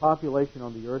have a population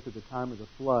on the earth at the time of the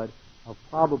flood of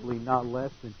probably not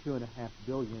less than 2.5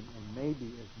 billion and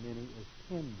maybe as many as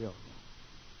 10 billion.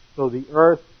 So the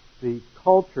earth, the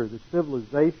culture, the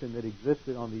civilization that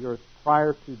existed on the earth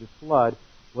prior to the flood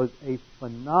was a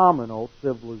phenomenal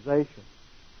civilization.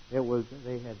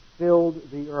 They had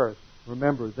filled the earth.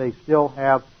 Remember, they still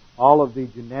have all of the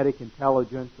genetic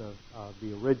intelligence of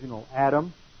the original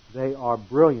Adam. They are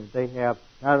brilliant. They have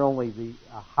not only the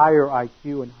higher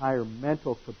IQ and higher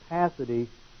mental capacity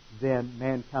than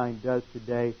mankind does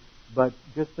today, but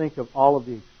just think of all of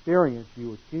the experience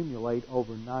you accumulate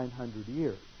over 900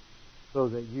 years so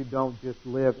that you don't just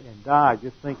live and die.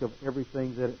 Just think of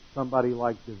everything that somebody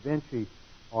like Da Vinci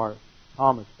or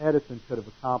Thomas Edison could have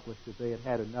accomplished if they had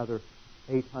had another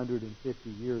 850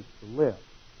 years to live.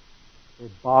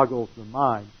 It boggles the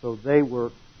mind. So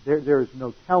there is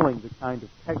no telling the kind of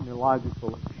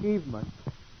technological achievement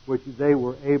which they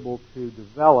were able to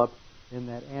develop in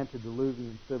that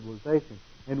antediluvian civilization.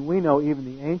 And we know even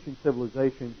the ancient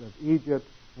civilizations of Egypt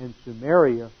and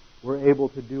Sumeria were able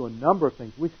to do a number of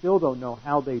things. We still don't know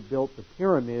how they built the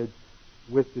pyramids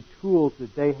with the tools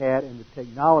that they had and the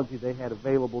technology they had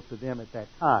available to them at that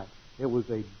time. It was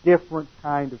a different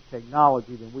kind of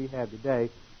technology than we have today,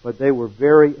 but they were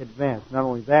very advanced. Not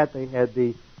only that, they had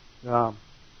the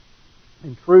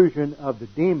intrusion of the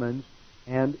demons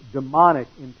and demonic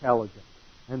intelligence.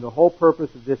 And the whole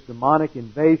purpose of this demonic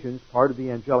invasion is part of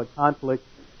the angelic conflict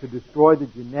to destroy the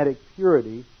genetic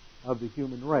purity of the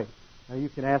human race. Now you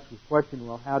can ask the question,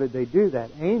 well, how did they do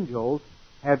that? Angels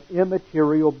have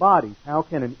immaterial bodies. How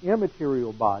can an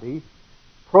immaterial body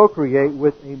procreate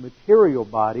with a material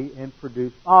body and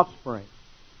produce offspring?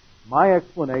 My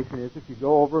explanation is, if you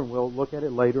go over, and we'll look at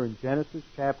it later, in Genesis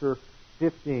chapter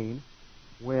 15,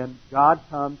 when God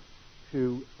comes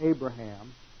to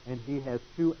Abraham and he has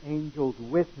two angels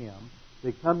with him,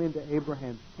 they come into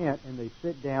Abraham's tent and they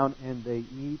sit down and they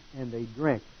eat and they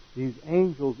drink. These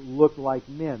angels look like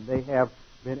men. They have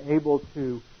been able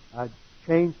to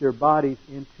change their bodies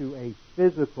into a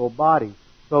physical body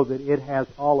so that it has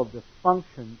all of the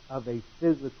functions of a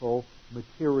physical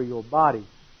material body.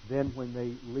 Then when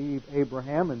they leave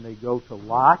Abraham and they go to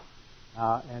Lot,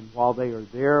 and while they are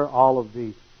there, all of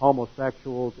the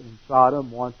homosexuals in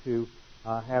Sodom want to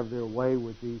have their way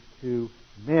with these two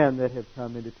men that have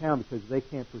come into town, because they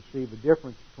can't perceive a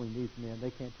difference between these men.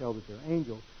 They can't tell that they're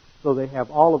angels. So they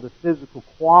have all of the physical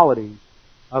qualities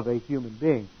of a human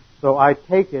being. So I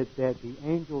take it that the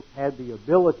angels had the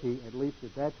ability, at least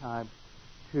at that time,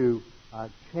 to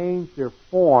change their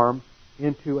form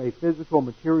into a physical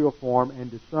material form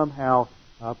and to somehow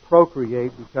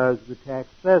procreate, because the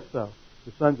text says so.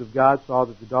 The sons of God saw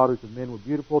that the daughters of men were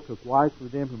beautiful, took wives for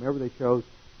them, whomever they chose,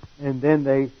 and then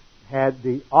they had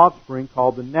the offspring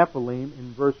called the Nephilim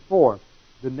in verse 4.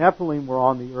 The Nephilim were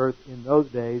on the earth in those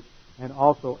days and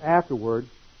also afterward,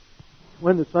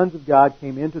 when the sons of God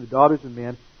came into the daughters of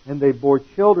men, and they bore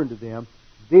children to them.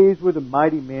 These were the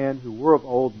mighty men who were of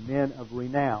old, men of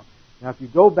renown. Now, if you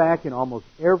go back in almost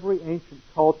every ancient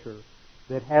culture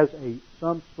that has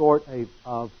some sort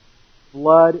of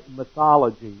flood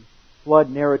mythology, flood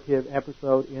narrative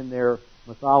episode in their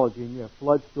mythology, and you have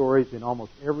flood stories in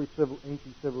almost every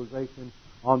ancient civilization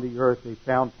on the earth. They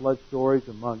found flood stories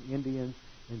among Indians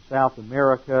in South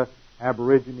America,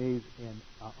 Aborigines in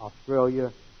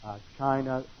Australia,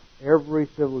 China. Every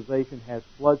civilization has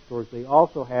flood stories. They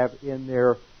also have in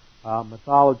their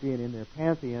mythology and in their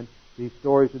pantheon these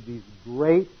stories of these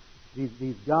great,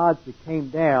 these gods that came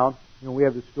down. You know, we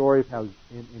have the story of how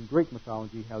in Greek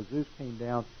mythology how Zeus came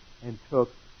down and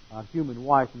took a human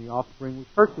wife, and the offspring was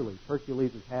Hercules.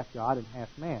 Hercules is half God and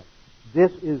half man.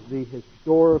 This is the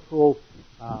historical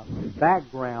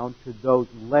background to those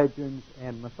legends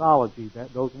and mythology.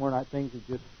 Those were not things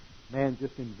that man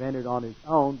just invented on his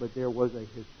own, but there was a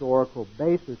historical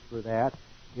basis for that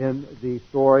in the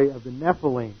story of the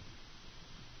Nephilim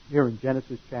here in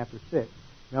Genesis chapter 6.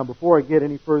 Now, before I get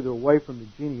any further away from the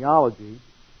genealogy,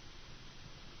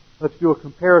 let's do a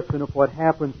comparison of what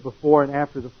happens before and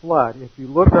after the flood. If you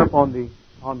look up on the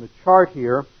chart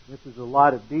here, this is a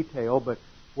lot of detail, but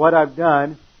what I've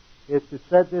done is to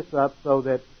set this up so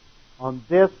that on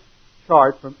this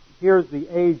chart, here's the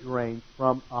age range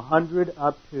from 100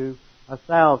 up to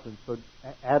 1,000. So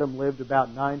Adam lived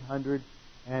about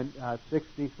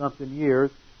 960-something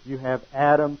years. You have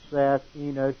Adam, Seth,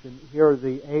 Enosh, and here are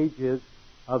the ages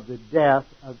of the death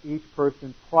of each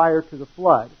person prior to the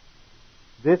flood.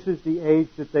 This is the age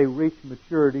that they reached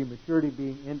maturity, maturity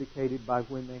being indicated by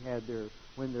when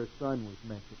their son was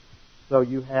mentioned. So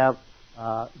you have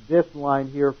this line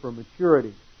here for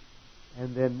maturity.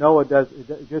 And then Noah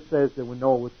it just says that when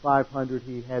Noah was 500,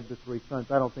 he had the three sons.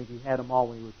 I don't think he had them all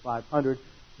when he was 500.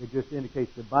 It just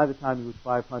indicates that by the time he was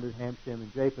 500, Ham, Shem,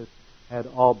 and Japheth had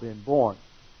all been born.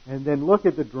 And then look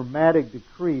at the dramatic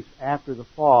decrease after the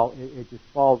fall. It just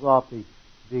falls off.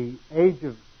 The age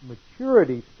of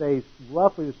maturity stays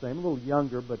roughly the same, a little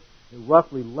younger, but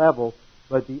roughly level.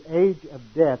 But the age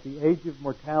of death, the age of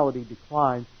mortality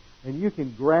declines. And you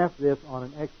can graph this on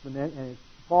an exponent, and it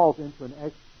falls into an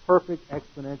perfect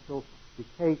exponential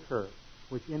decay curve,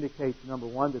 which indicates, number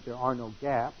one, that there are no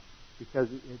gaps,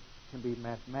 because it can be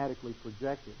mathematically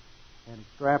projected and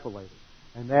extrapolated.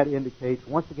 And that indicates,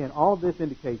 once again, all of this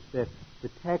indicates that the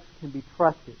text can be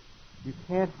trusted. You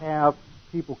can't have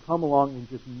people come along and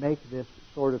just make this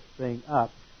sort of thing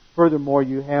up. Furthermore,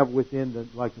 you have within the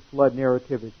flood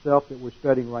narrative itself that we're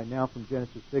studying right now from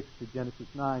Genesis 6 to Genesis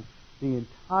 9, the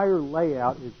entire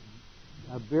layout is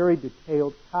a very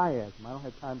detailed chiasm. I don't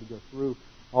have time to go through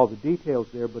all the details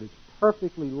there, but it's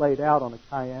perfectly laid out on a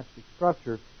chiastic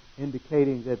structure,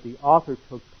 indicating that the author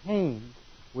took pains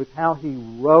with how he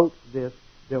wrote this,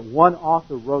 that one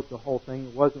author wrote the whole thing.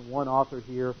 It wasn't one author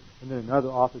here, and then another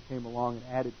author came along and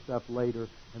added stuff later,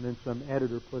 and then some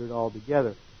editor put it all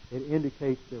together. It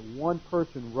indicates that one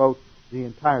person wrote the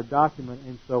entire document,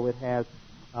 and so it has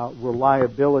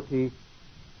reliability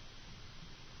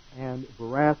and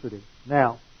veracity.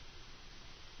 Now,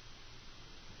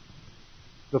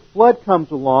 the flood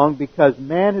comes along because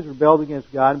man has rebelled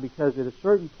against God, and because at a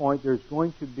certain point there's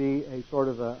going to be a sort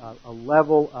of a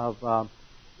level of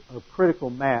critical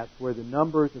mass where the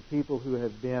numbers of people who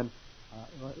have been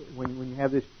when you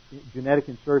have this genetic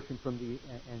insertion from the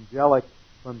angelic,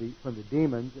 from the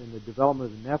demons, and the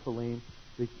development of the Nephilim,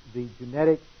 the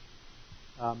genetic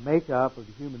makeup of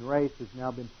the human race has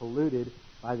now been polluted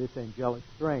by this angelic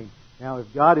strain. Now,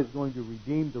 if God is going to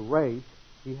redeem the race,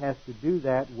 He has to do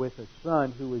that with a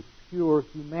Son who is pure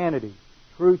humanity,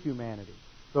 true humanity.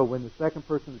 So when the second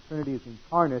person of the Trinity is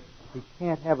incarnate, He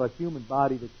can't have a human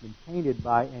body that's been tainted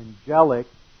by angelic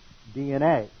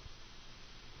DNA.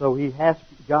 So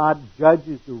God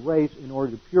judges the race in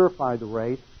order to purify the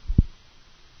race.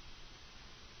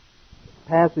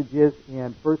 Passages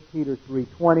in 1 Peter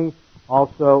 3:20,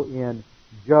 also in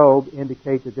Job,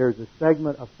 indicate that there's a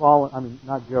segment of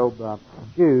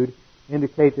Jude,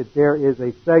 indicate that there is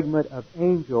a segment of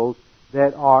angels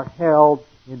that are held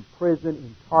in prison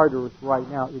in Tartarus right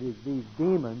now. It is these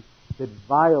demons that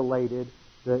violated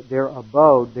their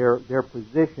abode, their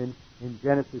position in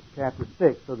Genesis chapter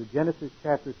 6. So the Genesis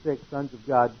chapter 6 sons of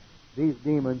God, these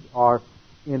demons are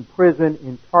in prison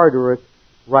in Tartarus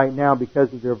right now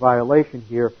because of their violation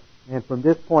here. And from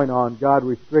this point on, God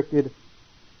restricted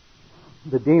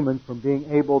the demons from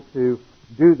being able to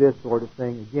do this sort of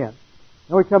thing again.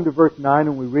 Now we come to verse 9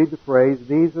 and we read the phrase,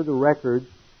 "These are the records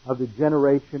of the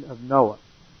generation of Noah."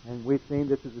 And we've seen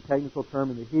this is a technical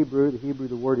term in the Hebrew.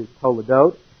 The word is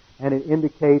toledot, and it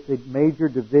indicates a major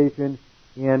division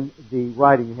in the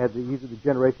writing. You have these are the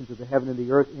generations of the heaven and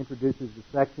the earth, introduces the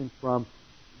section from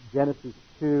Genesis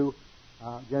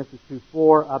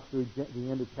 2:4 up through the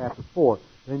end of chapter 4.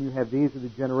 Then you have these are the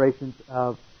generations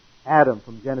of Adam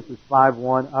from Genesis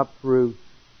 5:1 up through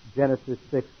Genesis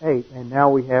 6:8. And now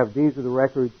we have these are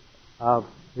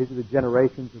the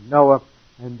generations of Noah,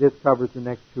 and this covers the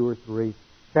next 2 or 3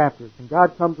 chapters. And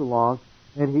God comes along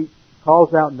and He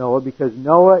calls out Noah because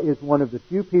Noah is one of the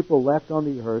few people left on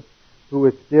the earth who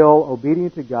is still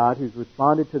obedient to God, who's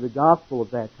responded to the gospel of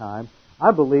that time.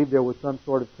 I believe there was some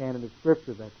sort of canon of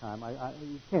Scripture at that time.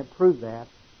 You can't prove that,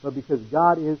 but because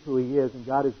God is who He is and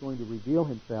God is going to reveal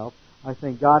Himself, I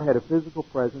think God had a physical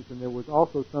presence and there was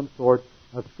also some sort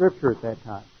of Scripture at that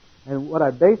time. And what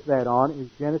I base that on is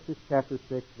Genesis chapter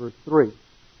 6, verse 3.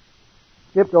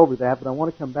 Skipped over that, but I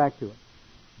want to come back to it.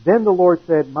 "Then the Lord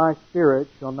said, My spirit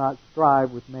shall not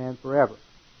strive with man forever."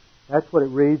 That's what it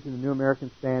reads in the New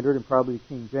American Standard and probably the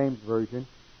King James Version.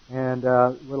 And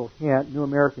little hint, New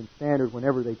American Standard,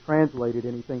 whenever they translated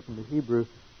anything from the Hebrew,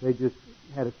 they just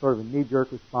had a sort of a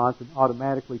knee-jerk response and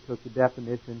automatically took the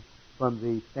definition from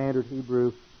the Standard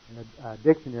Hebrew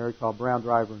dictionary called Brown,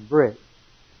 Driver, and Briggs.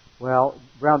 Well,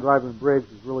 Brown, Driver, and Briggs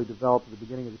was really developed at the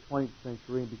beginning of the 20th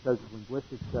century, and because of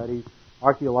linguistic studies,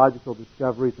 archaeological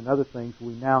discoveries, and other things,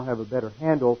 we now have a better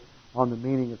handle on the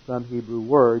meaning of some Hebrew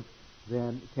words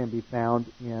than can be found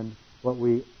in what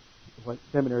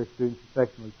seminary students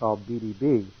affectionately call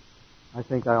BDB. I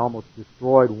think I almost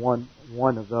destroyed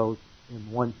one of those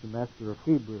in one semester of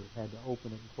Hebrew. Had to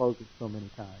open it and close it so many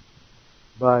times.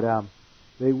 But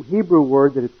the Hebrew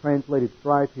word that is translated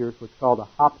strife here is what's called a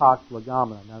hapax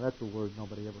legomena. Now that's a word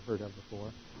nobody ever heard of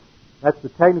before. That's the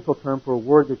technical term for a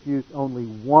word that's used only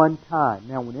one time.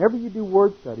 Now whenever you do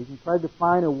word studies and try to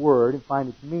define a word and find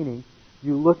its meaning,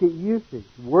 you look at usage.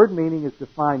 Word meaning is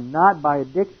defined not by a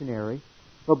dictionary,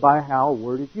 but by how a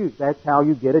word is used. That's how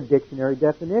you get a dictionary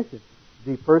definition.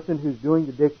 The person who's doing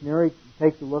the dictionary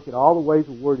takes a look at all the ways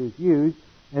a word is used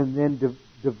and then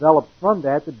develops from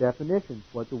that the definitions,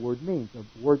 what the word means. So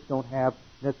words don't have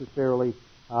necessarily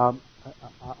sort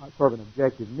of an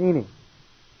objective meaning.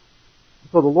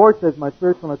 So the Lord says, My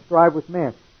spirit shall not strive with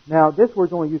man. Now, this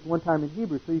word's only used one time in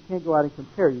Hebrew, so you can't go out and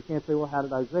compare. You can't say, well, how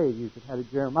did Isaiah use it? How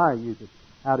did Jeremiah use it?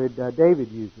 How did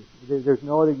David use it? There's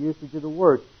no other usage of the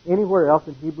word anywhere else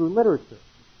in Hebrew literature.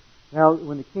 Now,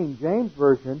 when the King James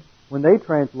Version, when they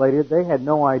translated, they had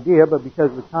no idea, but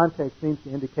because the context seems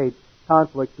to indicate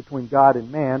conflict between God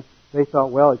and man, they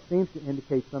thought, well, it seems to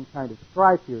indicate some kind of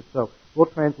strife here, so we'll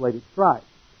translate it strife.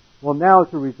 Well, now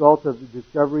as a result of the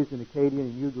discoveries in Akkadian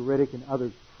and Ugaritic and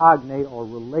other cognate or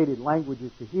related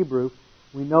languages to Hebrew,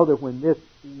 we know that when this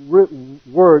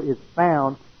word is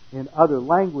found in other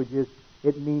languages,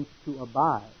 it means to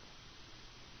abide.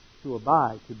 To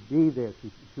abide, to be there,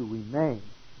 to remain.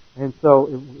 And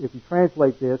so if you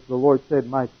translate this, the Lord said,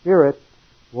 My spirit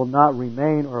will not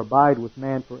remain or abide with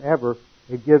man forever.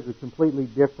 It gives a completely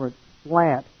different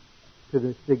slant to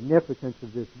the significance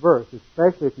of this verse,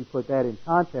 especially if you put that in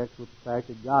context with the fact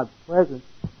that God's presence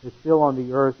is still on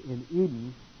the earth in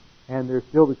Eden, and there's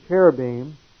still the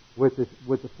cherubim with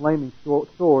the flaming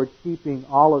sword keeping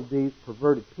all of these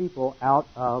perverted people out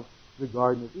of the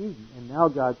Garden of Eden. And now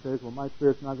God says, well, my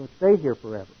spirit's not going to stay here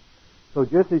forever. So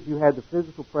just as you will have the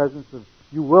physical presence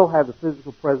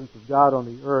of God on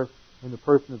the earth in the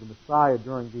person of the Messiah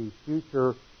during the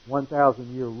future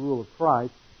 1,000-year rule of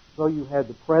Christ, so you had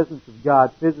the presence of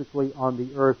God physically on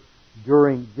the earth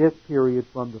during this period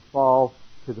from the fall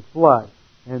to the flood.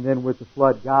 And then with the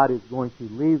flood, God is going to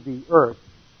leave the earth.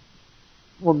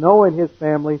 Well, Noah and his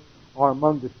family are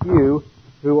among the few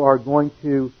who are going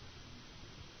to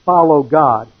follow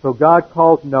God. So God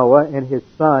calls Noah and his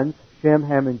sons, Shem,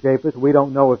 Ham, and Japheth. We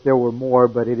don't know if there were more,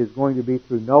 but it is going to be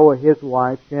through Noah, his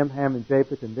wife, Shem, Ham, and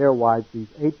Japheth, and their wives, these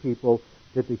 8 people,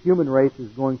 that the human race is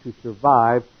going to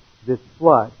survive this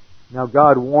flood. Now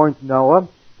God warns Noah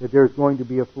that there's going to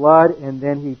be a flood, and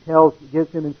then he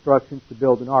gives him instructions to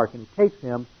build an ark. And it takes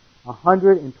him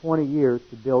 120 years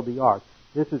to build the ark.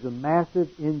 This is a massive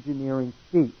engineering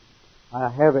feat. I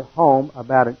have at home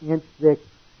about an inch thick,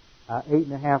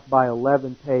 8.5 by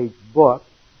 11 page book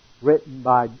written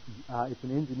by, it's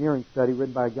an engineering study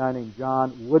written by a guy named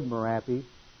John Woodmarappy.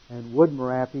 And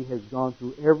Woodmarappy has gone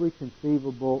through every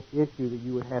conceivable issue that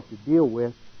you would have to deal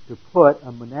with to put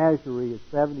a menagerie of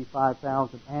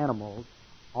 75,000 animals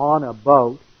on a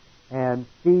boat and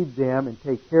feed them and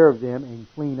take care of them and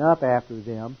clean up after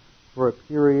them for a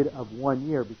period of 1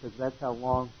 year, because that's how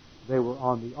long they were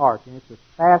on the ark. And it's a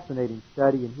fascinating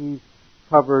study, and he's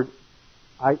covered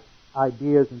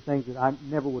ideas and things that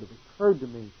never would have occurred to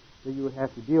me that you would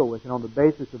have to deal with. And on the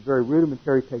basis of very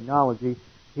rudimentary technology,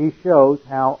 he shows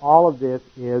how all of this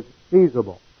is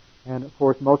feasible. And of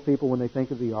course, most people, when they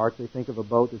think of the ark, they think of a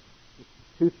boat that's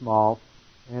too small,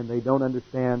 and they don't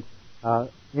understand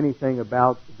anything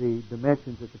about the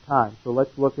dimensions at the time. So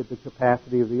let's look at the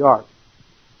capacity of the ark.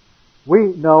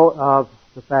 We know of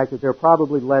the fact that there are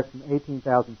probably less than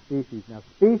 18,000 species. Now,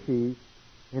 species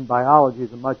in biology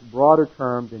is a much broader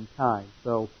term than kind.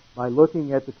 So by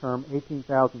looking at the term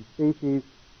 18,000 species,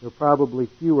 there are probably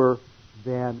fewer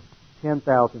than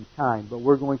 10,000 kind. But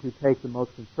we're going to take the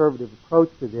most conservative approach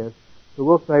to this. So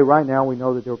we'll say right now we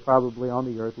know that there are probably on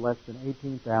the earth less than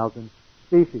 18,000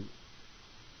 species.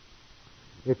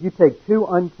 If you take 2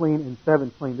 unclean and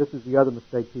 7 clean, this is the other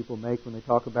mistake people make when they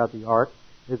talk about the ark,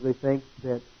 is they think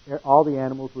that all the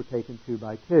animals were taken 2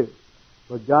 by 2.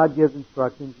 But God gives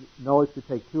instructions. Noah is to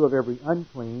take 2 of every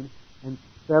unclean and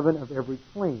 7 of every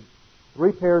clean.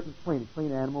 3 pairs of clean. A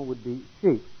clean animal would be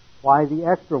sheep. Why the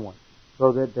extra one?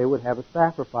 So that they would have a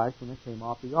sacrifice when they came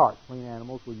off the ark. Clean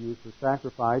animals were used for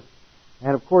sacrifice.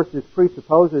 And of course this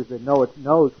presupposes that Noah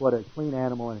knows what a clean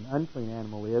animal and an unclean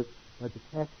animal is, but the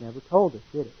text never told us,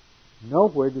 did it?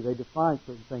 Nowhere do they define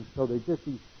certain things. So they're just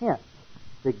these hints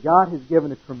that God has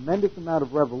given a tremendous amount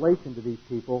of revelation to these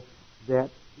people that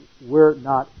we're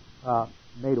not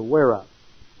made aware of.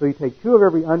 So you take 2 of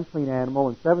every unclean animal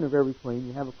and 7 of every clean,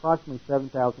 you have approximately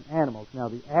 7,000 animals. Now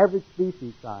the average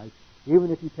species size,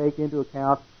 even if you take into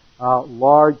account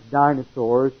large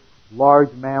dinosaurs,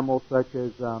 large mammals such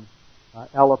as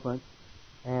elephants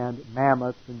and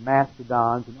mammoths and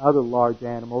mastodons and other large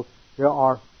animals, there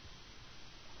are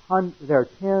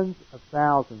tens of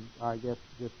thousands, or I guess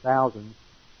just thousands,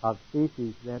 of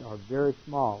species that are very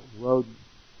small. Rodents,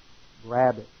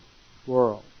 rabbits,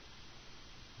 squirrels,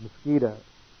 mosquitoes.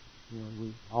 You know,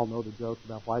 we all know the joke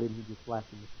about why didn't he just slash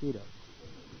the mosquitoes.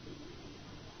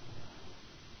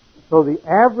 So the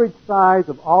average size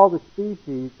of all the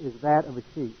species is that of a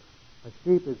sheep. A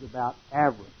sheep is about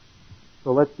average.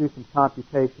 So let's do some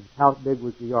computations. How big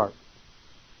was the ark?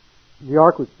 The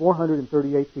ark was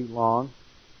 438 feet long,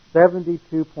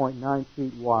 72.9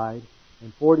 feet wide,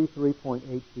 and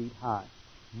 43.8 feet high.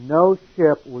 No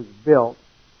ship was built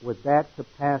with that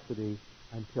capacity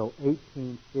until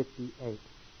 1858.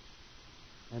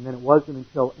 And then it wasn't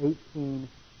until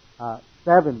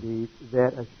 1870s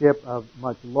that a ship of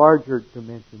much larger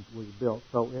dimensions was built.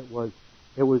 So it was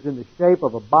in the shape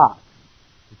of a box.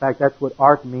 In fact, that's what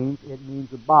ark means. It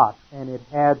means a box. And it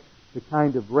had the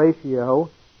kind of ratio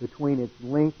between its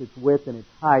length, its width, and its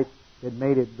height that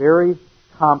made it very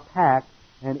compact,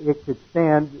 and it could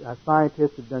stand.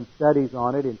 Scientists have done studies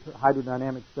on it, in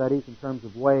hydrodynamic studies in terms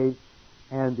of waves,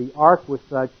 and the ark was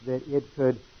such that it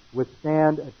could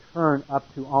withstand a turn up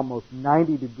to almost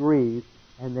 90 degrees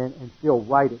and still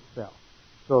right itself.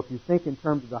 So if you think in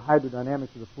terms of the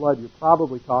hydrodynamics of the flood, you're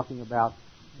probably talking about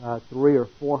 300 or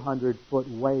 400 foot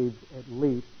waves at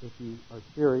least if you are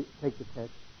take the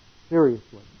text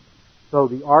seriously. So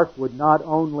the ark would not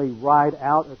only ride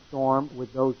out a storm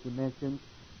with those dimensions,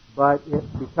 but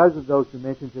because of those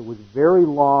dimensions, it was very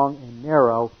long and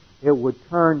narrow. It would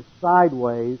turn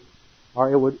sideways,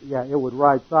 or it would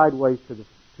ride sideways to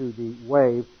the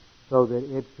wave, so that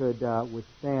it could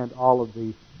withstand all of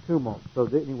the tumult. So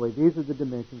anyway, these are the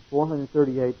dimensions: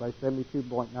 438 by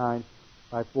 72.9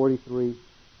 by 43,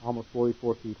 almost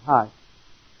 44 feet high.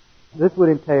 This would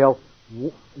entail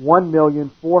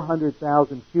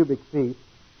 1,400,000 cubic feet,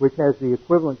 which has the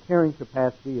equivalent carrying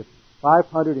capacity of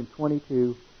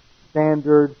 522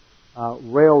 standard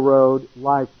railroad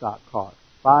livestock cars.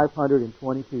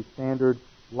 522 standard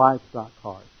livestock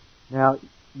cars. Now,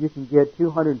 you can get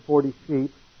 240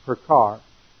 sheep per car,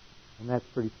 and that's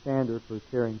pretty standard for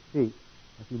carrying sheep.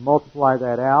 If you multiply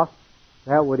that out,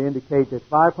 that would indicate that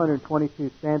 522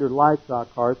 standard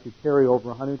livestock cars could carry over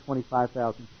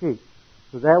 125,000 sheep.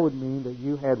 So that would mean that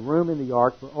you had room in the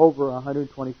ark for over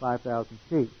 125,000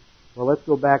 sheep. Well, let's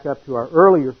go back up to our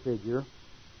earlier figure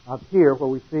up here where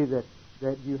we see that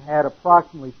you had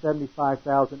approximately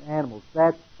 75,000 animals.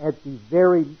 That's at the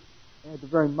very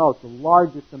most, the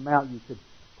largest amount you could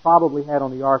probably had on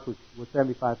the ark was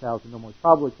 75,000 animals,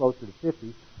 probably closer to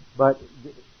 50. But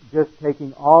just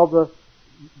taking all the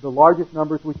largest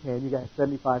numbers we can, you got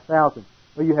 75,000.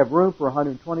 Well, you have room for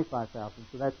 125,000,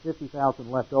 so that's 50,000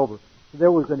 left over. So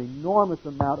there was an enormous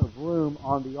amount of room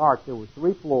on the ark. There were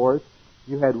 3 floors.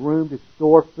 You had room to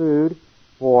store food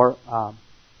for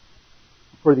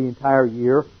the entire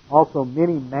year. Also,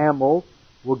 many mammals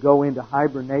will go into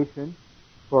hibernation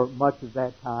for much of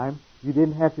that time. You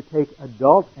didn't have to take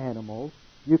adult animals.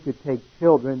 You could take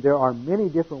children. There are many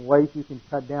different ways you can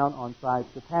cut down on size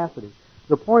capacity.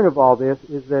 The point of all this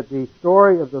is that the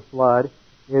story of the flood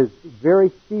is very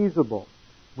feasible.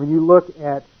 When you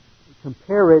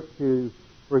compare it to,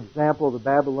 for example, the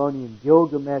Babylonian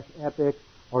Gilgamesh epic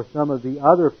or some of the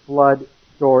other flood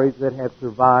stories that have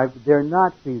survived, they're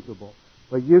not feasible.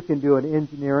 But you can do an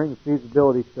engineering, a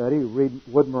feasibility study, read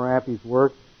Wood-Marapi's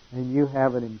work, and you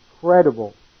have an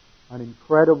incredible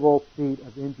feat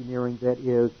of engineering that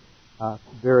is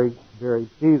very, very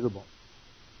feasible.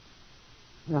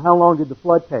 Now, how long did the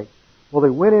flood take? Well, they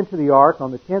went into the ark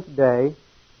on the 10th day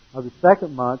of the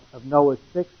second month of Noah's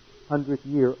 600th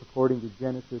year, according to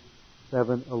Genesis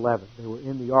 7:11. They were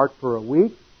in the ark for a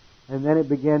week, and then it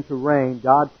began to rain.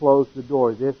 God closed the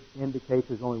door. This indicates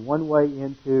there's only one way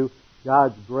into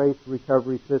God's grace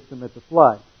recovery system at the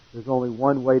flood. There's only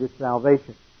one way to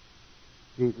salvation,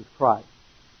 Jesus Christ.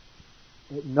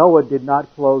 Noah did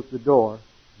not close the door.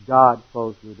 God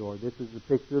closed the door. This is the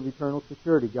picture of eternal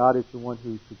security. God is the one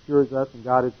who secures us, and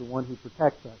God is the one who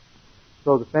protects us.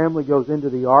 So the family goes into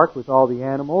the ark with all the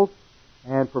animals,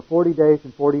 and for 40 days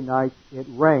and 40 nights it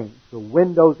rained. The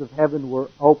windows of heaven were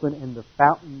open, and the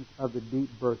fountains of the deep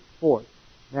burst forth.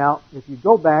 Now, if you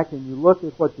go back and you look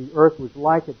at what the earth was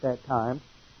like at that time,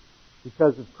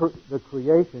 because of the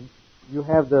creation, you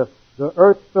have the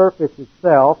earth's surface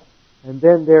itself, and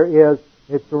then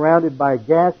it's surrounded by a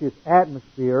gaseous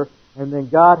atmosphere, and then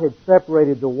God had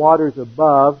separated the waters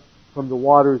above from the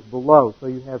waters below. So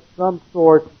you have some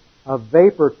sort of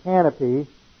vapor canopy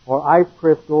or ice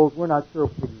crystals. We're not sure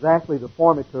exactly the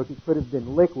form it took. It could have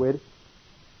been liquid.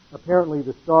 Apparently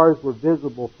the stars were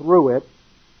visible through it.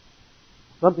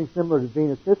 Something similar to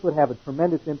Venus. This would have a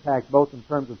tremendous impact both in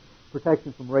terms of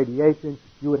protection from radiation.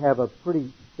 You would have a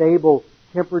pretty stable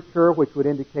temperature, which would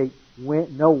indicate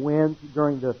no winds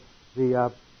during the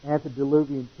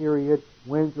antediluvian period.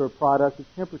 Winds are a product of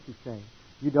temperature change.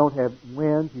 You don't have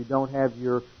winds. You don't have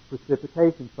your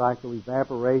precipitation cycle,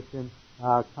 evaporation,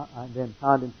 then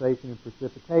condensation and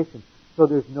precipitation. So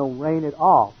there's no rain at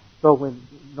all. So when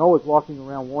Noah's walking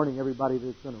around warning everybody that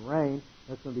it's going to rain,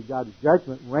 that's going to be God's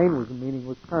judgment. Rain was a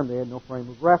meaningless term. They had no frame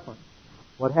of reference.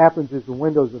 What happens is the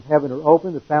windows of heaven are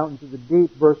open, the fountains of the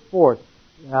deep burst forth.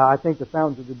 I think the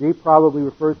fountains of the deep probably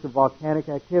refers to volcanic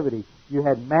activity. You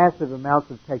had massive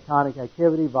amounts of tectonic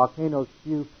activity. Volcanoes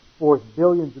spew forth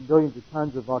billions and billions of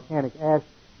tons of volcanic ash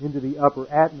into the upper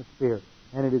atmosphere.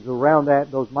 And it is around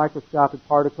those microscopic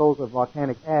particles of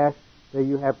volcanic ash that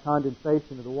you have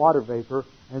condensation of the water vapor,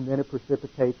 and then it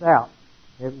precipitates out.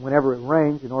 And whenever it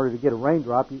rains, in order to get a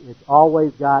raindrop, it's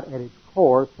always got at its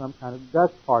core some kind of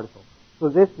dust particle. So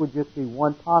this would just be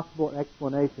one possible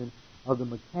explanation of the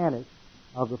mechanics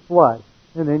of the flood.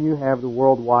 And then you have the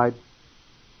worldwide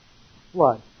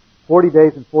flood. 40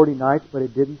 days and 40 nights, but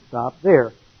it didn't stop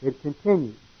there. It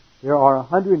continued. There are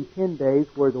 110 days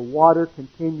where the water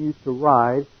continues to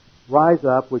rise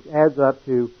up, which adds up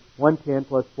to 110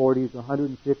 plus 40 is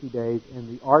 150 days, and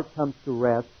the ark comes to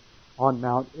rest on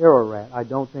Mount Ararat. I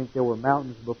don't think there were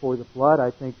mountains before the flood.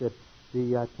 I think that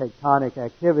the tectonic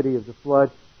activity of the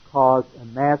flood caused a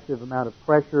massive amount of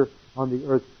pressure on the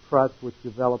Earth's crust, which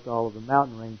developed all of the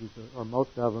mountain ranges, or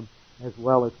most of them, as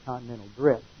well as continental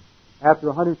drift. After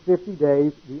 150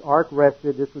 days, the ark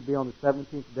rested. This would be on the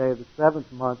 17th day of the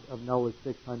 7th month of Noah's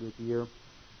 600th year.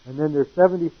 And then there's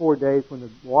 74 days when the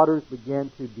waters began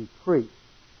to decrease.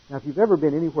 Now, if you've ever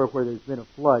been anywhere where there's been a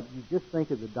flood, you just think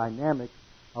of the dynamics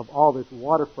of all this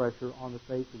water pressure on the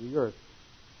face of the earth.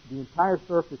 The entire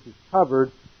surface is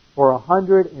covered for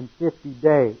 150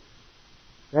 days.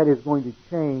 That is going to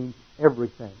change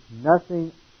everything.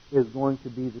 Nothing is going to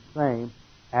be the same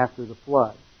after the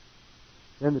flood.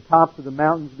 Then the tops of the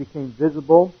mountains became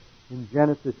visible in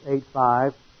Genesis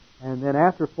 8:5. And then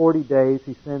after 40 days,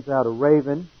 he sends out a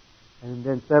raven. And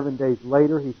then 7 days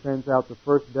later, he sends out the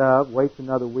first dove, waits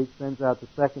another week, sends out the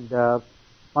second dove,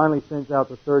 finally sends out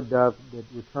the third dove that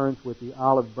returns with the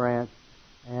olive branch.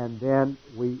 And then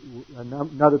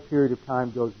another period of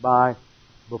time goes by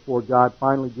before God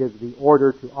finally gives the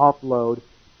order to offload,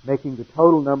 making the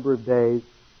total number of days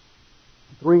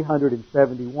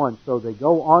 371. So they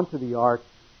go onto the ark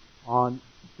on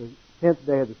the 10th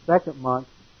day of the second month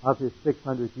of his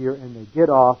 600th year, and they get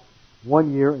off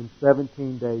 1 year and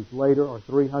 17 days later, or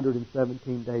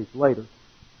 317 days later.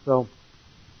 So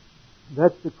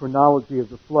that's the chronology of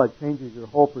the flood. Changes your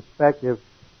whole perspective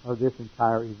of this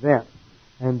entire event.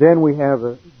 And then we have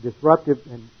a disruptive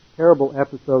and terrible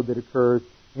episode that occurs,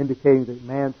 indicating that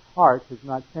man's heart has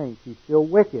not changed. He's still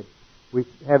wicked. We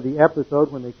have the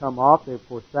episode when they come off. They, of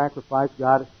course, sacrifice.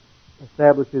 God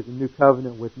establishes a new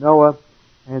covenant with Noah.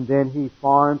 And then he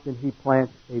farms and he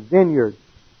plants a vineyard.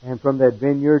 And from that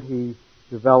vineyard he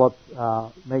develops,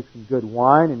 makes some good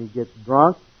wine, and he gets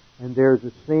drunk. And there's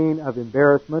a scene of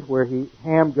embarrassment where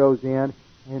Ham goes in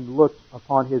and looks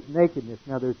upon his nakedness.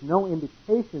 Now there's no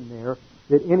indication there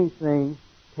that anything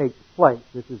takes place.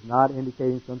 This is not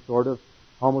indicating some sort of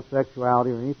homosexuality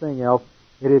or anything else.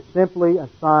 It is simply a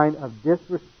sign of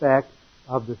disrespect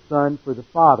of the son for the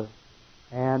father.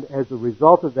 And as a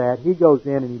result of that, he goes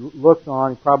in and he looks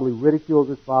on, he probably ridicules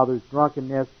his father's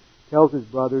drunkenness, tells his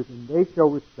brothers, and they show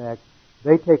respect.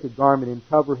 They take a garment and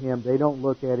cover him. They don't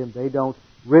look at him. They don't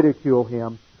ridicule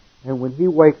him. And when he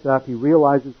wakes up, he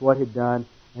realizes what he'd done.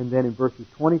 And then in verses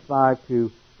 25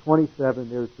 to 27,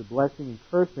 there's the blessing and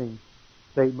cursing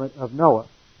statement of Noah.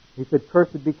 He said,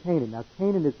 "Cursed be Canaan." Now,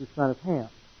 Canaan is the son of Ham.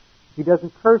 He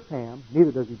doesn't curse Ham,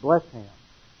 neither does he bless Ham.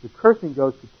 The cursing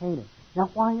goes to Canaan. Now,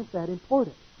 why is that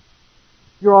important?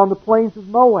 You're on the plains of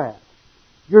Moab.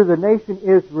 You're the nation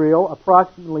Israel,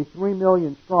 approximately 3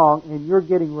 million strong, and you're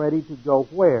getting ready to go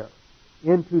where?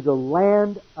 Into the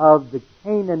land of the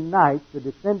Canaanites, the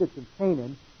descendants of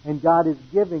Canaan, and God is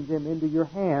giving them into your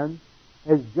hands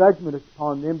as judgment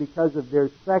upon them because of their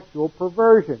sexual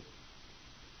perversion.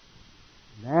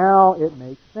 Now it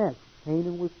makes sense.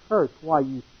 Canaan was cursed. Why?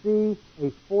 You see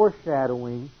a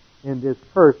foreshadowing in this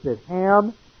curse that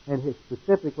Ham and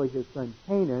specifically his son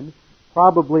Canaan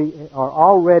probably are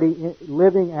already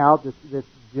living out this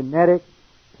genetic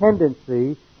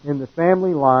tendency in the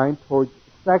family line towards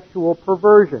sexual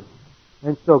perversion.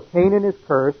 And so Canaan is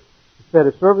cursed. It said,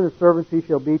 "A servant of servants he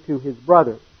shall be to his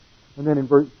brother." And then in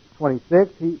verse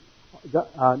 26,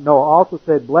 Noah also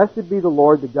said, "Blessed be the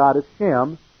Lord, the God of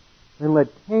Shem, and let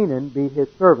Canaan be his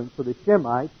servant." So the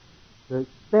Shemites, the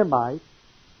Semites,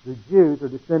 the Jews are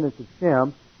descendants of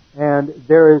Shem, and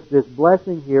there is this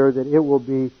blessing here that it will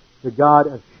be the God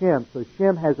of Shem. So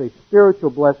Shem has a spiritual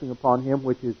blessing upon him,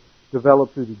 which is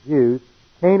developed through the Jews.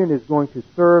 Canaan is going to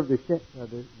serve the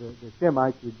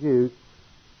Shemites, the Jews.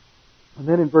 And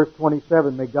then in verse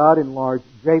 27, "May God enlarge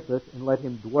Japheth and let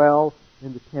him dwell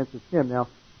in the tents of Shem."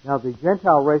 Now the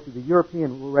Gentile races, the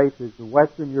European races, the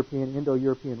Western European,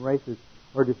 Indo-European races,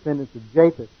 are descendants of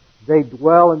Japheth. They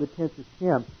dwell in the tents of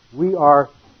Shem. We are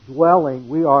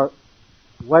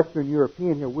Western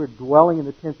European here. We're dwelling in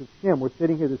the tents of Shem. We're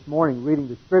sitting here this morning reading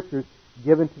the Scriptures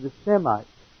given to the Semites.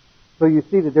 So you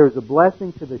see that there's a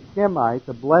blessing to the Shemites,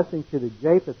 a blessing to the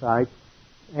Japhethites,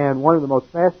 and one of the most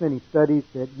fascinating studies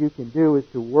that you can do is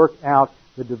to work out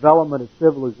the development of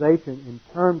civilization in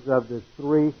terms of the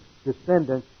three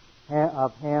descendants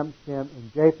of Ham, Shem,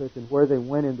 and Japheth, and where they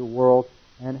went in the world,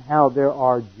 and how there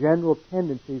are general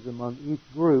tendencies among each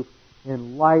group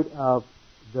in light of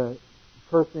the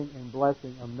cursing and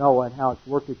blessing of Noah and how it's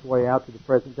worked its way out to the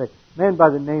present day. A man by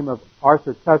the name of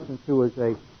Arthur Cousins, who is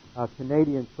a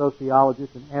Canadian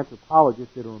sociologist and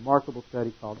anthropologist, did a remarkable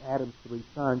study called Adam's Three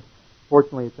Sons.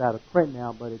 Fortunately, it's out of print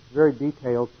now, but it's very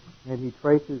detailed, and he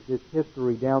traces this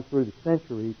history down through the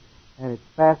centuries, and it's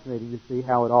fascinating to see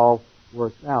how it all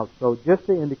works out. So just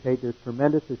to indicate there's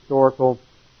tremendous historical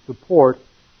support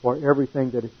for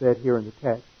everything that is said here in the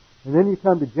text. And then you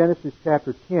come to Genesis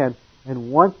chapter 10,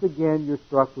 and once again you're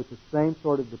struck with the same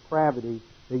sort of depravity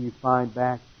that you find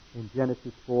back in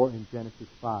Genesis 4 and Genesis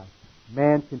 5.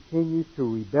 Man continues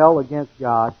to rebel against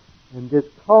God, and this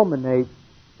culminates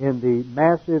in the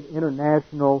massive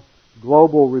international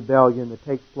global rebellion that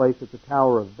takes place at the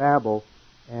Tower of Babel,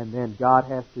 and then God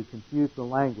has to confuse the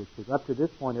language, because up to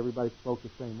this point everybody spoke the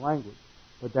same language.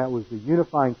 but that was the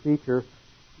unifying feature.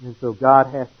 And so God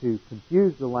has to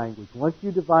confuse the language. Once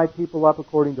you divide people up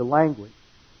according to language,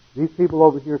 these people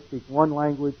over here speak one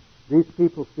language, these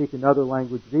people speak another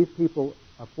language, these people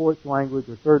a fourth language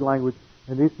or third language,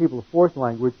 and these people a fourth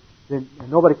language, then and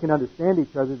nobody can understand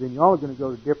each other, then you all are going to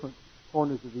go to different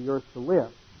corners of the earth to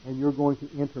live, and you're going to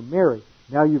intermarry.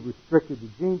 Now you've restricted the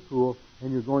gene pool,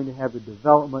 and you're going to have the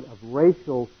development of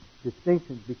racial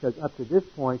distinctions, because up to this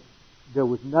point, there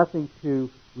was nothing to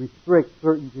restrict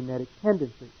certain genetic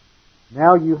tendencies.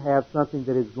 Now you have something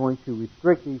that is going to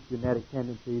restrict these genetic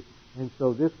tendencies, and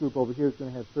so this group over here is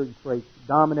going to have certain traits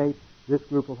dominate, this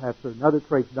group will have certain other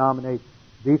traits dominate,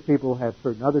 these people will have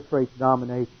certain other traits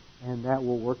dominate, and that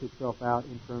will work itself out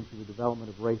in terms of the development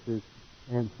of races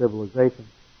and civilization.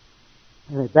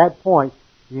 And at that point,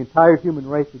 the entire human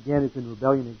race again is in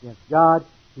rebellion against God.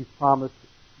 He's promised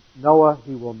Noah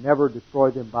he will never destroy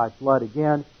them by flood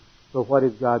again. So what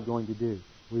is God going to do?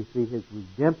 We see His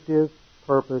redemptive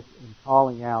purpose in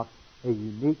calling out a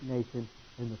unique nation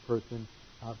in the person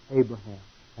of Abraham.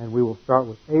 And we will start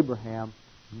with Abraham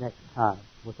next time,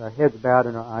 with our heads bowed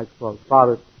and our eyes closed.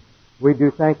 Father, we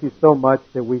do thank you so much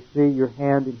that we see your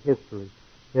hand in history,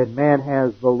 that man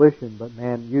has volition, but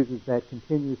man uses that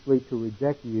continuously to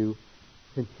reject you,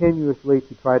 continuously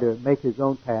to try to make his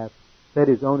own path, set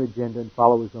his own agenda, and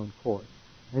follow his own course.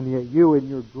 And yet you, in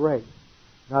your grace,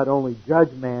 not only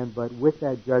judge man, but with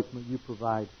that judgment you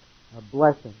provide a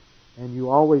blessing. And you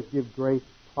always give grace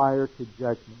prior to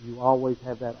judgment. You always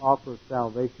have that offer of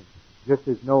salvation. Just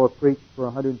as Noah preached for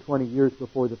 120 years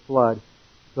before the flood,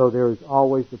 so there is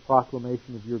always the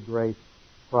proclamation of your grace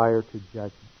prior to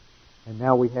judgment. And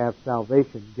now we have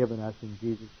salvation given us in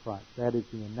Jesus Christ. That is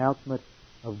the announcement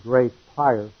of grace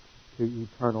prior to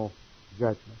eternal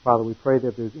judgment. Father, we pray that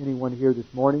if there's anyone here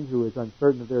this morning who is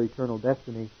uncertain of their eternal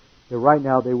destiny, that right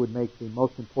now they would make the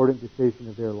most important decision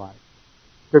of their life.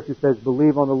 Scripture says,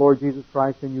 believe on the Lord Jesus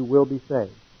Christ and you will be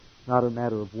saved. It's not a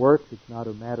matter of works. It's not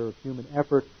a matter of human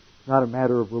effort. It's not a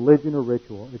matter of religion or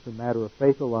ritual. It's a matter of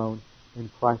faith alone in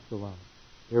Christ alone.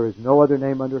 There is no other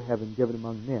name under heaven given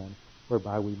among men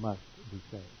whereby we must be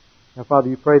saved. Now, Father,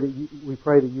 we pray that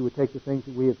you would take the things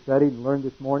that we have studied and learned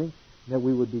this morning, and that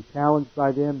we would be challenged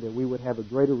by them, that we would have a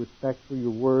greater respect for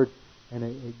your word and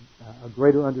a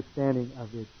greater understanding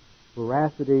of its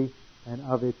veracity and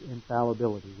of its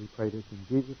infallibility. We pray this in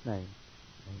Jesus' name.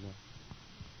 Amen.